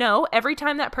girthed? No, every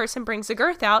time that person brings a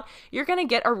girth out, you're going to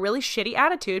get a really shitty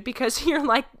attitude because you're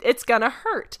like, it's going to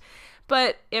hurt.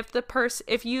 But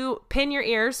if you pin your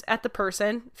ears at the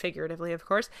person, figuratively of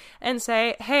course, and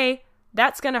say, hey,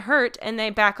 that's going to hurt, and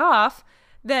they back off,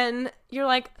 then you're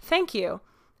like, thank you.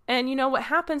 And what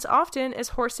happens often is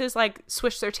horses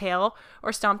swish their tail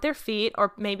or stomp their feet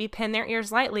or maybe pin their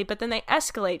ears lightly, but then they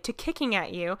escalate to kicking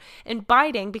at you and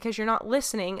biting because you're not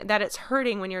listening that it's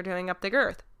hurting when you're doing up the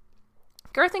girth.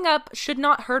 Girthing up should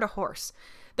not hurt a horse.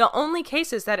 The only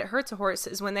cases that it hurts a horse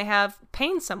is when they have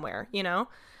pain somewhere,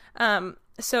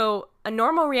 So a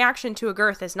normal reaction to a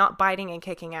girth is not biting and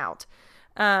kicking out.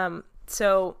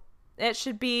 So it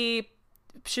should be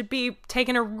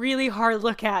taken a really hard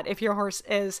look at if your horse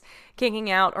is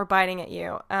kicking out or biting at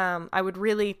you. I would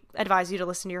really advise you to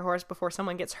listen to your horse before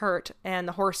someone gets hurt and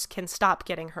the horse can stop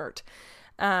getting hurt,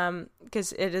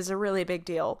 because it is a really big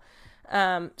deal.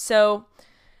 So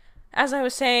as I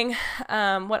was saying,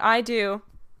 what I do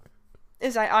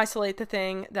is I isolate the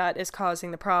thing that is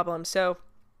causing the problem. So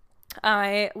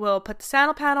I will put the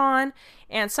saddle pad on,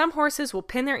 and some horses will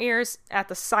pin their ears at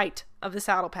the sight of the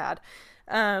saddle pad.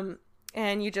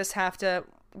 And you just have to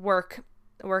work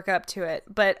up to it.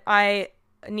 But I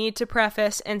need to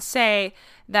preface and say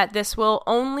that this will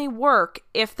only work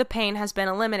if the pain has been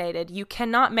eliminated. You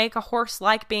cannot make a horse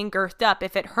like being girthed up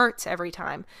if it hurts every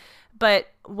time. But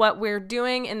what we're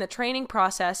doing in the training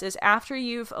process is, after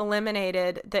you've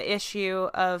eliminated the issue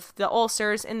of the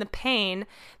ulcers and the pain,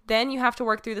 then you have to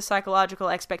work through the psychological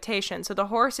expectation. So the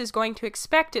horse is going to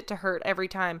expect it to hurt every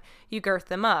time you girth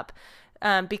them up.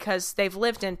 Because they've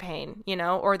lived in pain,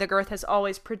 or the girth has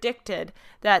always predicted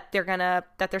that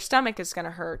their stomach is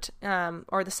gonna hurt,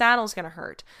 or the saddle's gonna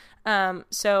hurt.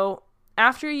 So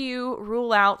after you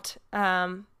rule out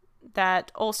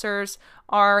that ulcers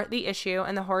are the issue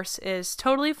and the horse is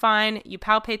totally fine, you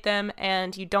palpate them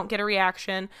and you don't get a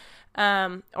reaction,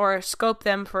 or scope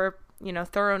them for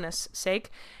thoroughness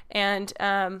sake, and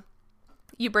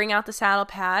you bring out the saddle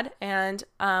pad, and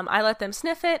I let them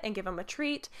sniff it and give them a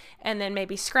treat, and then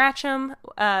maybe scratch them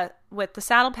with the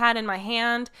saddle pad in my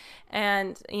hand,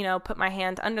 and put my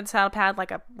hand under the saddle pad like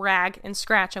a rag and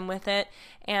scratch them with it.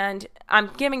 And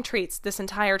I'm giving treats this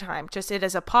entire time. Just, it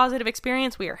is a positive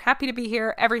experience. We are happy to be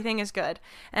here. Everything is good.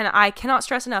 And I cannot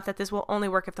stress enough that this will only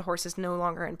work if the horse is no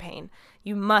longer in pain.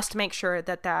 You must make sure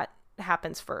that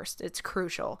happens first. It's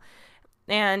crucial.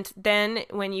 And then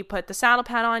when you put the saddle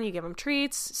pad on, you give them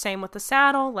treats. Same with the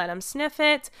saddle. Let them sniff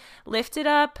it. Lift it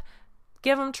up.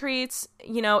 Give them treats.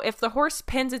 If the horse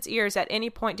pins its ears at any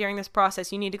point during this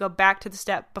process, you need to go back to the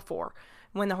step before,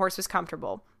 when the horse was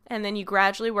comfortable. And then you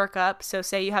gradually work up. So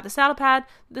say you have the saddle pad,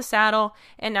 the saddle,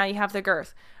 and now you have the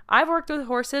girth. I've worked with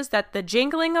horses that the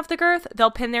jingling of the girth,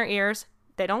 they'll pin their ears.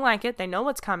 They don't like it. They know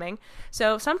what's coming.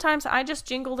 So sometimes I just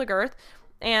jingle the girth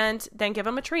and then give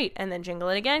them a treat, and then jingle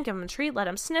it again, give them a treat, let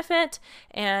them sniff it,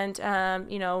 and,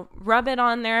 rub it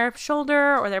on their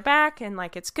shoulder or their back, and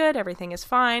it's good, everything is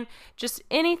fine. Just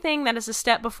anything that is a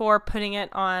step before putting it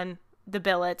on the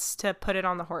billets to put it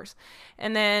on the horse.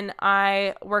 And then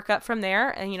I work up from there,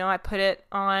 and, I put it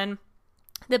on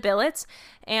the billets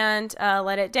and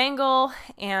let it dangle,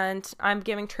 and I'm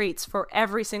giving treats for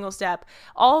every single step.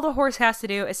 All the horse has to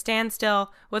do is stand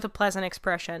still with a pleasant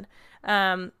expression.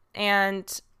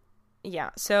 And yeah,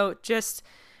 so just,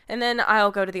 and then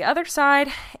I'll go to the other side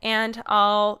and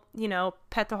I'll,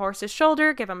 pet the horse's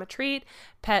shoulder, give them a treat,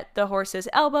 pet the horse's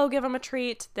elbow, give them a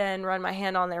treat, then run my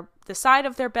hand on the side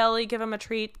of their belly, give them a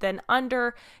treat, then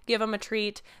under, give them a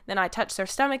treat, then I touch their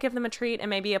stomach, give them a treat, and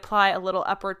maybe apply a little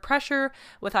upward pressure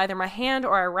with either my hand,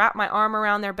 or I wrap my arm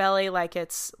around their belly like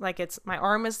it's my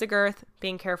arm is the girth,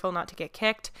 being careful not to get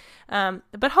kicked.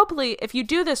 But hopefully if you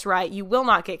do this right, you will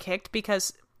not get kicked,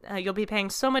 because you'll be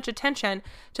paying so much attention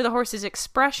to the horse's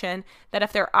expression that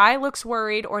if their eye looks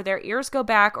worried, or their ears go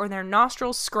back, or their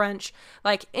nostrils scrunch,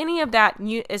 like any of that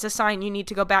is a sign you need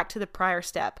to go back to the prior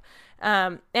step.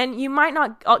 And you might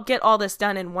not get all this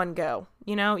done in one go.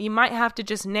 You might have to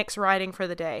just nix riding for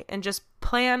the day and just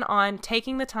plan on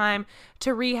taking the time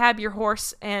to rehab your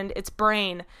horse and its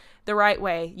brain the right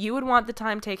way. You would want the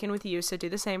time taken with you, so do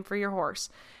the same for your horse.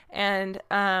 And,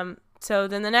 so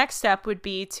then the next step would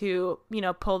be to,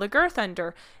 pull the girth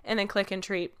under and then click and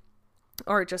treat,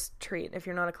 or just treat if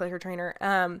you're not a clicker trainer.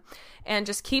 And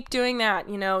just keep doing that,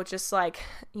 just like,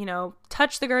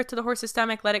 touch the girth to the horse's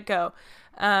stomach, let it go.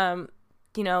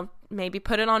 Maybe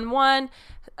put it on one,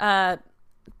 to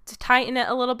tighten it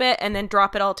a little bit, and then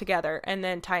drop it all together, and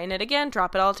then tighten it again,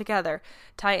 drop it all together,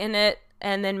 tighten it,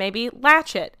 and then maybe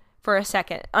latch it for a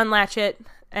second, unlatch it.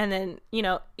 And then,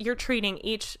 you're treating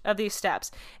each of these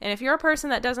steps. And if you're a person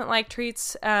that doesn't like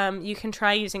treats, you can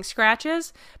try using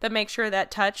scratches, but make sure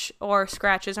that touch or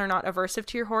scratches are not aversive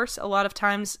to your horse. A lot of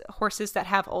times horses that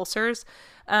have ulcers,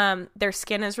 their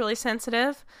skin is really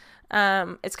sensitive.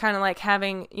 It's kind of like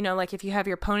having, like if you have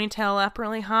your ponytail up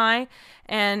really high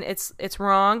and it's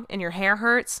wrong and your hair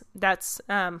hurts, that's,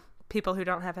 people who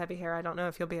don't have heavy hair. I don't know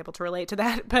if you'll be able to relate to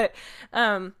that, but,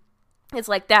 it's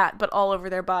like that, but all over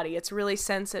their body. It's really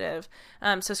sensitive.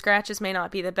 So scratches may not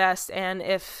be the best. And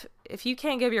if you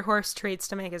can't give your horse treats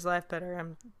to make his life better,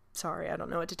 I'm sorry, I don't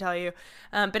know what to tell you.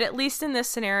 But at least in this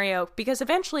scenario, because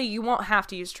eventually you won't have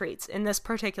to use treats in this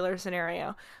particular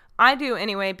scenario. I do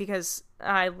anyway, because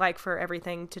I like for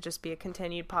everything to just be a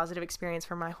continued positive experience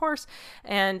for my horse.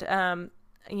 And,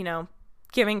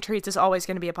 giving treats is always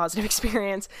going to be a positive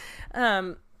experience.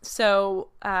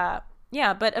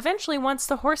 Yeah, but eventually once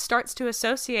the horse starts to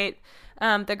associate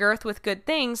the girth with good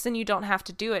things, then you don't have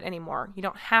to do it anymore. You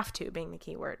don't have to, being the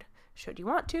key word. Should you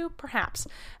want to? Perhaps.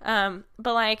 But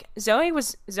like Zoe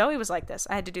was like this.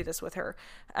 I had to do this with her,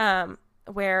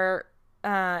 where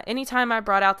anytime I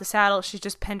brought out the saddle, she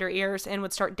just pinned her ears and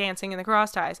would start dancing in the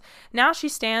cross ties. Now she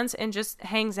stands and just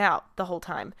hangs out the whole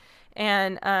time.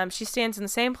 And she stands in the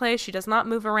same place. She does not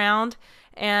move around.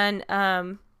 And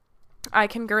I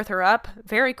can girth her up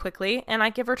very quickly, and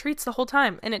I give her treats the whole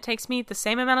time, and it takes me the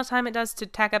same amount of time it does to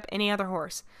tack up any other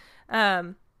horse.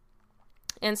 And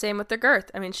same with the girth.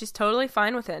 I mean, she's totally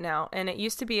fine with it now, and it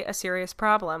used to be a serious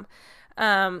problem.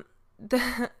 I'm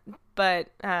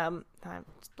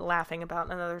laughing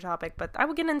about another topic, but I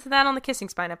will get into that on the Kissing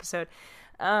Spine episode.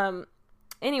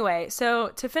 Anyway, so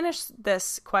to finish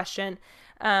this question,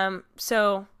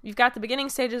 so you've got the beginning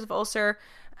stages of ulcer.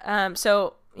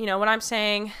 What I'm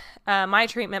saying, my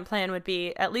treatment plan would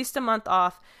be at least a month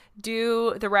off,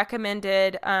 do the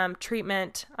recommended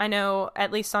treatment. I know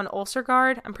at least on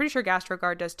UlcerGuard, I'm pretty sure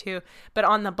GastroGuard does too, but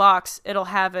on the box, it'll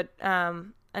have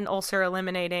an ulcer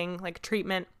eliminating like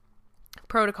treatment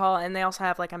protocol, and they also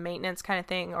have like a maintenance kind of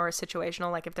thing, or a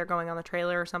situational, like if they're going on the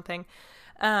trailer or something.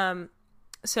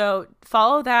 So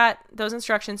follow those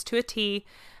instructions to a T.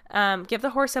 Give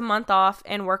the horse a month off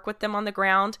and work with them on the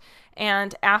ground.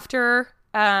 And after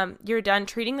you're done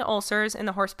treating the ulcers and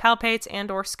the horse palpates and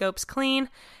or scopes clean,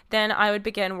 then I would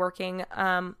begin working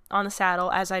on the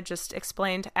saddle, as I just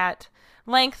explained at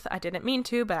length. I didn't mean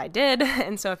to, but I did.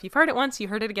 And so if you've heard it once, you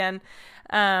heard it again.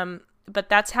 But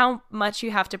that's how much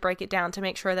you have to break it down to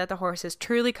make sure that the horse is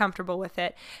truly comfortable with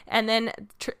it. And then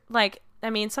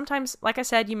sometimes, like I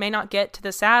said, you may not get to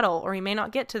the saddle, or you may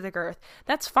not get to the girth.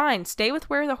 That's fine. Stay with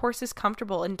where the horse is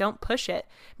comfortable and don't push it.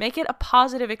 Make it a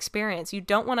positive experience. You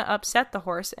don't want to upset the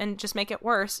horse and just make it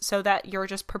worse, so that you're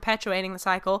just perpetuating the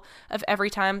cycle of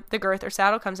every time the girth or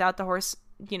saddle comes out, the horse,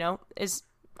 is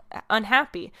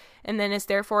unhappy, and then is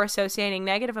therefore associating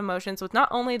negative emotions with not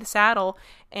only the saddle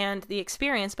and the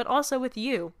experience, but also with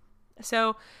you.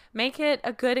 So make it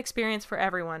a good experience for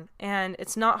everyone. And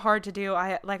it's not hard to do.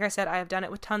 Like I said, I have done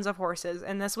it with tons of horses,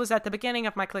 and this was at the beginning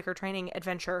of my clicker training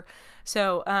adventure.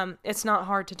 So it's not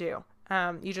hard to do.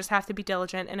 You just have to be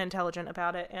diligent and intelligent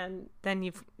about it, and then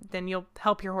you'll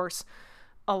help your horse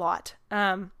a lot.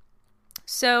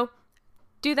 So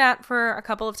do that for a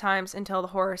couple of times until the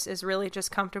horse is really just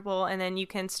comfortable, and then you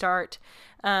can start,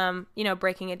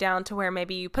 breaking it down to where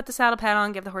maybe you put the saddle pad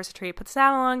on, give the horse a treat, put the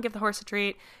saddle on, give the horse a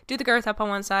treat, do the girth up on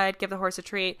one side, give the horse a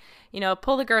treat,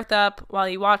 pull the girth up while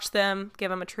you watch them, give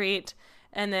them a treat,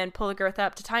 and then pull the girth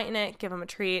up to tighten it, give them a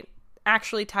treat,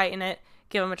 actually tighten it,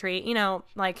 give them a treat.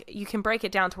 You can break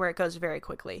it down to where it goes very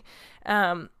quickly,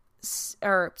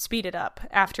 or speed it up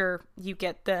after you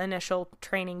get the initial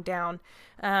training down.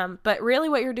 But really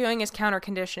what you're doing is counter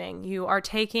conditioning. You are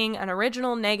taking an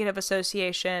original negative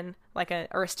association,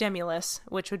 or a stimulus,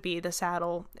 which would be the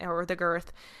saddle or the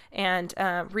girth, and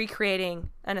recreating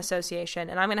an association.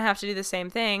 And I'm going to have to do the same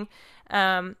thing,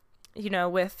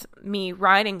 with me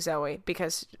riding Zoe,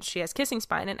 because she has kissing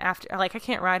spine, and after, I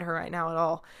can't ride her right now at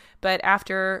all, but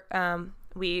after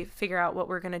we figure out what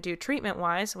we're going to do treatment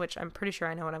wise, which I'm pretty sure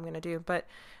I know what I'm going to do, but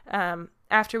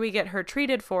after we get her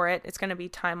treated for it, it's going to be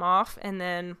time off, and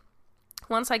then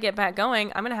once I get back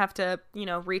going, I'm going to have to,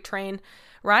 retrain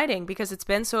riding, because it's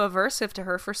been so aversive to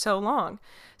her for so long.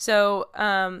 So,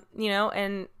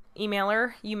 and email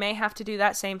her, you may have to do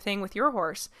that same thing with your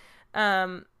horse.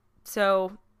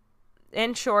 So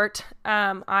in short,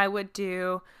 I would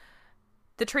do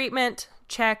the treatment,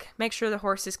 check, make sure the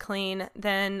horse is clean,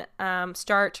 then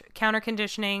start counter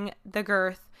conditioning the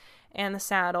girth and the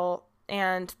saddle,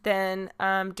 and then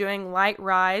doing light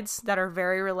rides that are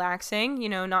very relaxing,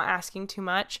 not asking too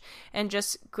much, and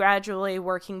just gradually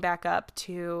working back up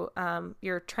to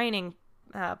your training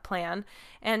plan.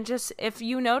 And just, if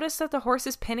you notice that the horse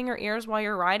is pinning her ears while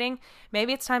you're riding,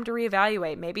 maybe it's time to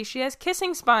reevaluate. Maybe she has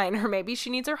kissing spine, or maybe she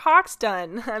needs her hocks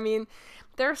done. I mean,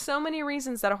 there are so many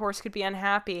reasons that a horse could be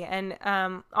unhappy, and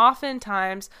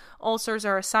oftentimes ulcers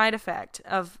are a side effect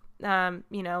of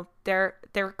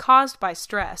they're caused by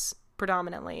stress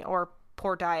predominantly, or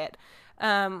poor diet.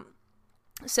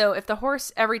 So if the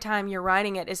horse, every time you're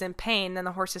riding it, is in pain, then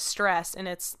the horse is stressed, and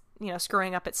it's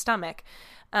screwing up its stomach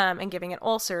and giving it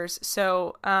ulcers.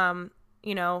 So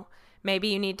maybe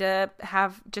you need to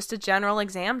have just a general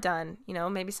exam done,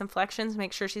 maybe some flexions,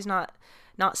 make sure she's not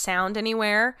sound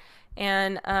anywhere,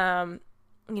 and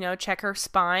check her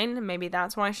spine. Maybe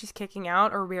that's why she's kicking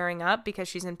out or rearing up, because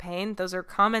she's in pain. Those are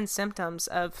common symptoms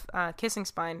of kissing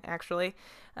spine, actually.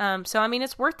 So,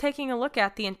 it's worth taking a look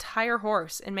at the entire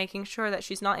horse and making sure that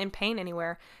she's not in pain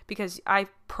anywhere, because I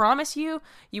promise you,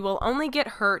 you will only get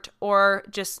hurt or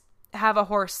just have a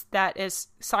horse that is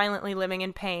silently living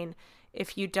in pain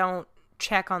if you don't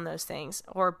check on those things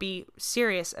or be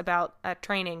serious about a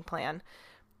training plan,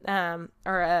 or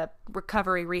a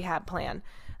recovery rehab plan.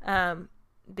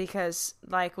 Because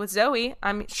with Zoe,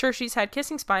 I'm sure she's had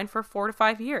kissing spine for 4 to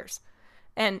 5 years,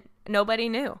 and nobody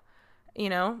knew,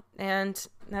 and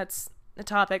that's a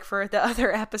topic for the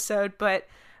other episode. But,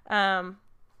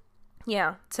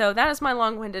 yeah, so that is my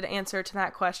long-winded answer to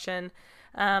that question.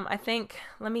 I think,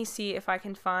 let me see if I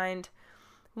can find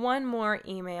one more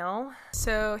email.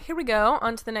 So here we go,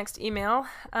 on to the next email.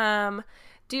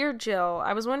 Dear Jill,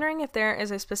 I was wondering if there is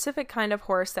a specific kind of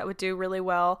horse that would do really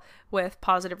well with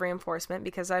positive reinforcement,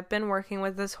 because I've been working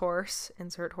with this horse,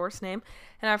 insert horse name,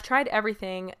 and I've tried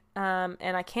everything,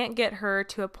 and I can't get her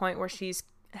to a point where she's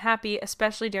happy,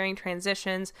 especially during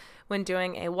transitions. When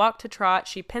doing a walk to trot,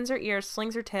 she pins her ears,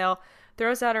 slings her tail,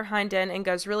 throws out her hind end, and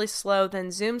goes really slow, then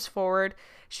zooms forward.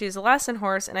 She's a lesson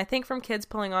horse, and I think from kids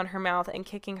pulling on her mouth and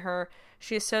kicking her,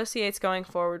 she associates going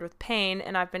forward with pain,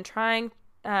 and I've been trying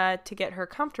to get her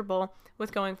comfortable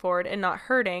with going forward and not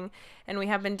hurting, and we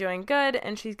have been doing good,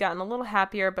 and she's gotten a little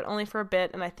happier, but only for a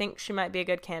bit, and I think she might be a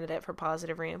good candidate for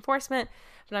positive reinforcement,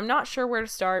 but I'm not sure where to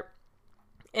start.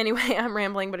 Anyway, I'm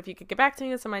rambling, but if you could get back to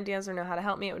me with some ideas or know how to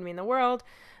help me, it would mean the world.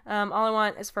 All I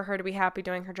want is for her to be happy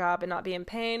doing her job and not be in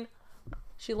pain.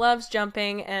 She loves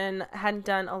jumping and hadn't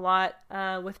done a lot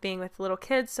with being with little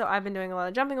kids, so I've been doing a lot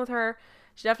of jumping with her.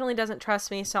 She definitely doesn't trust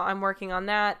me, so I'm working on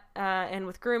that. And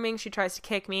with grooming, she tries to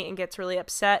kick me and gets really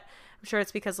upset. I'm sure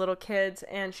it's because little kids,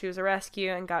 and she was a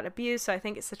rescue and got abused, so I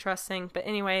think it's the trust thing. But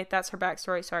anyway, that's her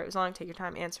backstory. Sorry, it was long. Take your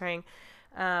time answering.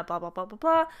 Blah, blah, blah,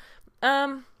 blah,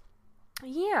 blah.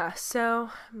 Yeah, so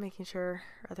making sure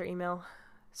other email.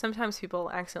 Sometimes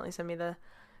people accidentally send me the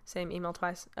same email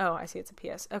twice. Oh, I see, it's a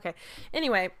PS. Okay.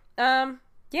 Anyway,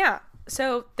 yeah.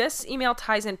 So this email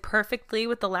ties in perfectly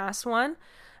with the last one.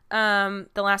 The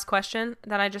last question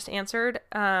that I just answered.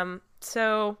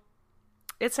 So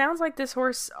it sounds like this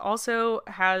horse also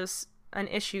has an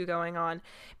issue going on,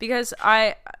 because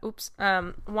I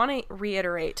want to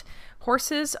reiterate,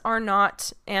 horses are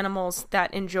not animals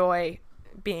that enjoy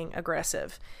being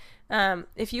aggressive.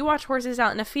 If you watch horses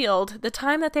out in a field, the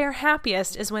time that they are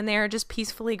happiest is when they are just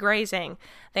peacefully grazing.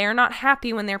 They are not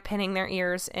happy when they're pinning their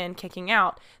ears and kicking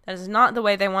out. That is not the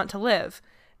way they want to live.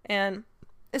 And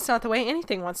it's not the way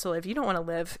anything wants to live. You don't want to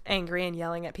live angry and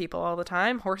yelling at people all the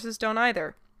time. Horses don't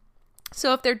either.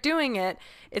 So if they're doing it,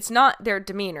 it's not their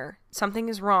demeanor. Something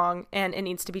is wrong and it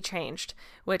needs to be changed,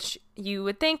 which you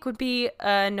would think would be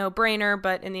a no-brainer,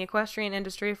 but in the equestrian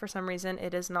industry, for some reason,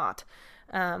 it is not.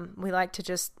 We like to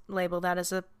just label that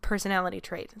as a personality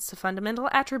trait. It's a fundamental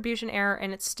attribution error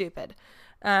and it's stupid.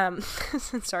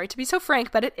 Sorry to be so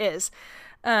frank, but it is.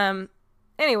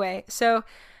 Anyway, so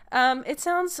it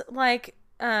sounds like,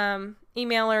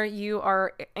 emailer, you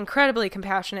are incredibly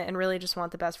compassionate and really just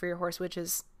want the best for your horse, which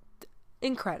is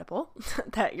incredible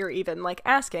that you're even like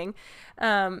asking.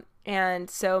 And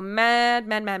so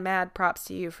mad props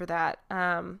to you for that.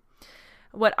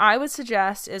 What I would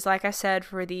suggest is, like I said,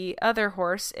 for the other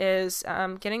horse is,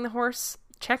 getting the horse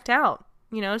checked out,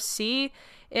 see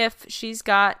if she's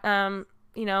got,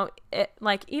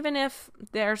 like, even if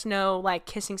there's no like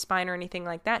kissing spine or anything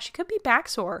like that, she could be back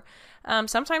sore.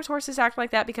 Sometimes horses act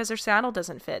like that because their saddle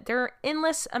doesn't fit. There are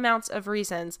endless amounts of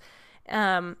reasons,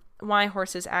 why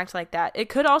horses act like that. It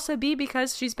could also be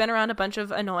because she's been around a bunch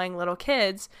of annoying little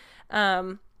kids,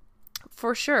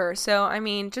 for sure. So, I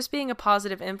mean, just being a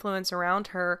positive influence around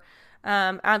her,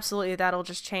 absolutely, that'll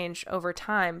just change over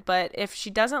time. But if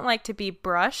she doesn't like to be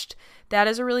brushed, that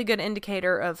is a really good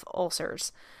indicator of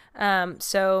ulcers.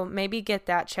 So maybe get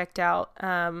that checked out,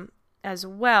 as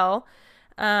well.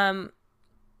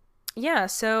 Yeah,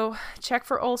 so check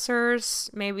for ulcers,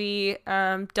 maybe,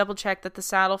 double check that the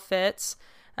saddle fits.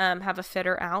 Have a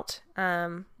fitter out.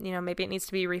 Maybe it needs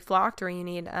to be reflocked or you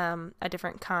need a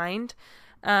different kind.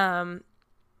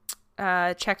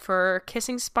 Check for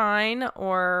kissing spine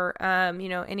or,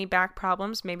 any back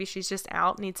problems. Maybe she's just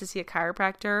out, needs to see a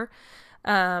chiropractor.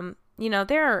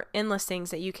 There are endless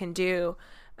things that you can do.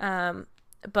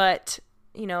 But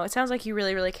it sounds like you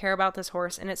really, really care about this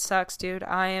horse and it sucks, dude.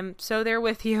 I am so there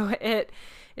with you. It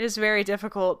is very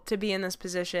difficult to be in this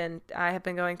position. I have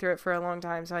been going through it for a long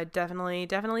time, so I definitely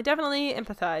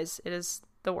empathize. It is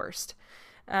the worst.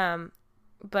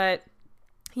 But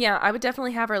yeah, I would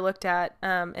definitely have her looked at,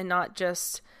 and not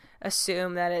just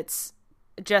assume that it's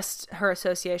just her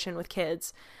association with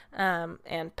kids,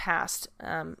 and past.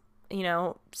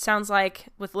 Sounds like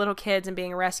with little kids and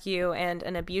being a rescue and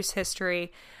an abuse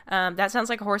history, that sounds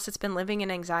like a horse that's been living in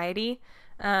anxiety.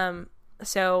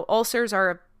 So ulcers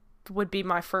would be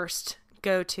my first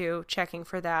go-to checking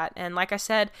for that. And like I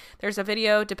said, there's a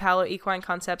video, DePalo Equine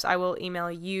Concepts. I will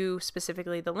email you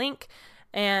specifically the link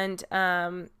and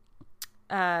to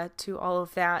all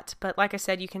of that. But like I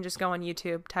said, you can just go on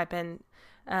YouTube, type in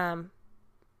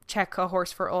check a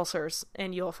horse for ulcers,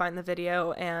 and you'll find the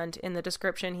video. And in the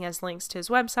description, he has links to his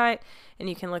website, and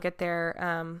you can look at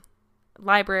their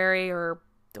library or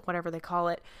whatever they call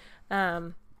it.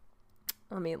 Let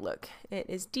me look. It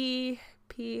is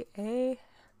DPA.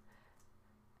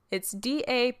 It's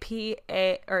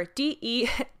DAPA or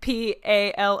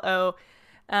DEPALO.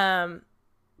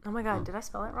 Oh my God, did I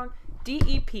spell that wrong?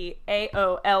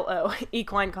 DEPAOLO,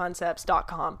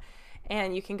 equineconcepts.com.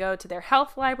 And you can go to their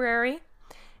health library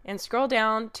and scroll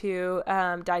down to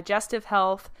digestive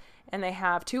health, and they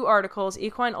have 2 articles,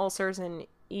 equine ulcers and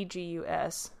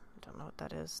EGUS. I don't know what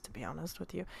that is, to be honest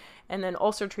with you. And then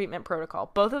ulcer treatment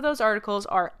protocol. Both of those articles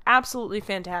are absolutely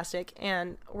fantastic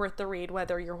and worth the read,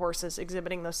 whether your horse is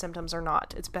exhibiting those symptoms or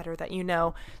not. It's better that you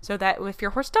know, so that if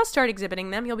your horse does start exhibiting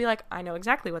them, you'll be like, I know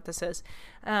exactly what this is.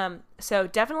 So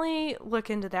definitely look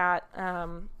into that.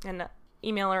 And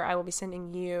emailer, I will be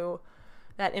sending you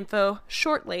that info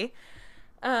shortly.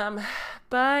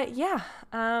 But yeah,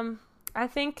 I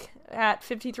think at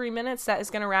 53 minutes, that is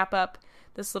going to wrap up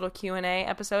this little Q&A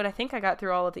episode. I think I got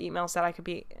through all of the emails that I could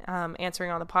be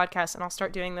answering on the podcast, and I'll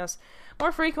start doing those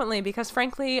more frequently because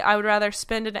frankly, I would rather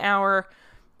spend an hour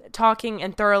talking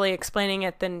and thoroughly explaining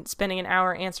it than spending an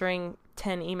hour answering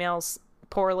 10 emails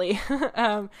poorly.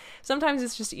 Sometimes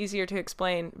it's just easier to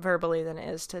explain verbally than it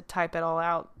is to type it all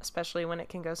out, especially when it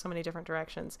can go so many different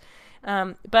directions.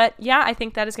 But yeah, I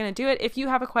think that is going to do it. If you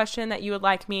have a question that you would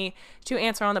like me to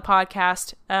answer on the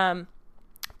podcast,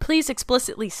 please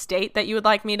explicitly state that you would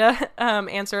like me to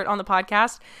answer it on the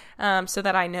podcast, so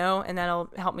that I know, and that'll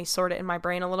help me sort it in my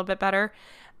brain a little bit better.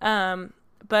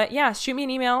 But yeah, shoot me an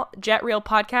email,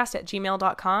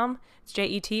 jetrealpodcast@gmail.com. It's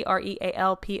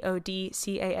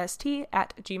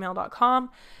JETREALPODCAST@gmail.com.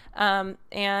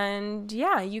 And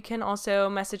yeah, you can also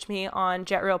message me on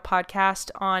Jet Real Podcast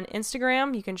on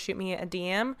Instagram. You can shoot me a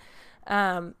DM.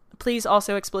 Please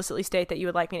also explicitly state that you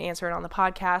would like me to answer it on the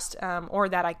podcast, or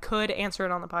that I could answer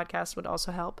it on the podcast would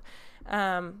also help.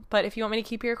 But if you want me to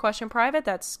keep your question private,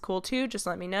 that's cool too. Just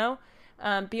let me know.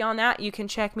 Beyond that, you can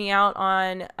check me out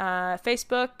on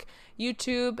Facebook,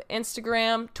 YouTube,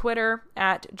 Instagram, Twitter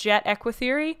at Jet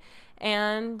Equitheory.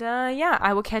 And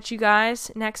I will catch you guys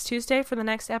next Tuesday for the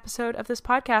next episode of this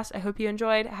podcast. I hope you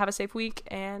enjoyed. Have a safe week,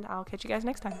 and I'll catch you guys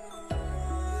next time.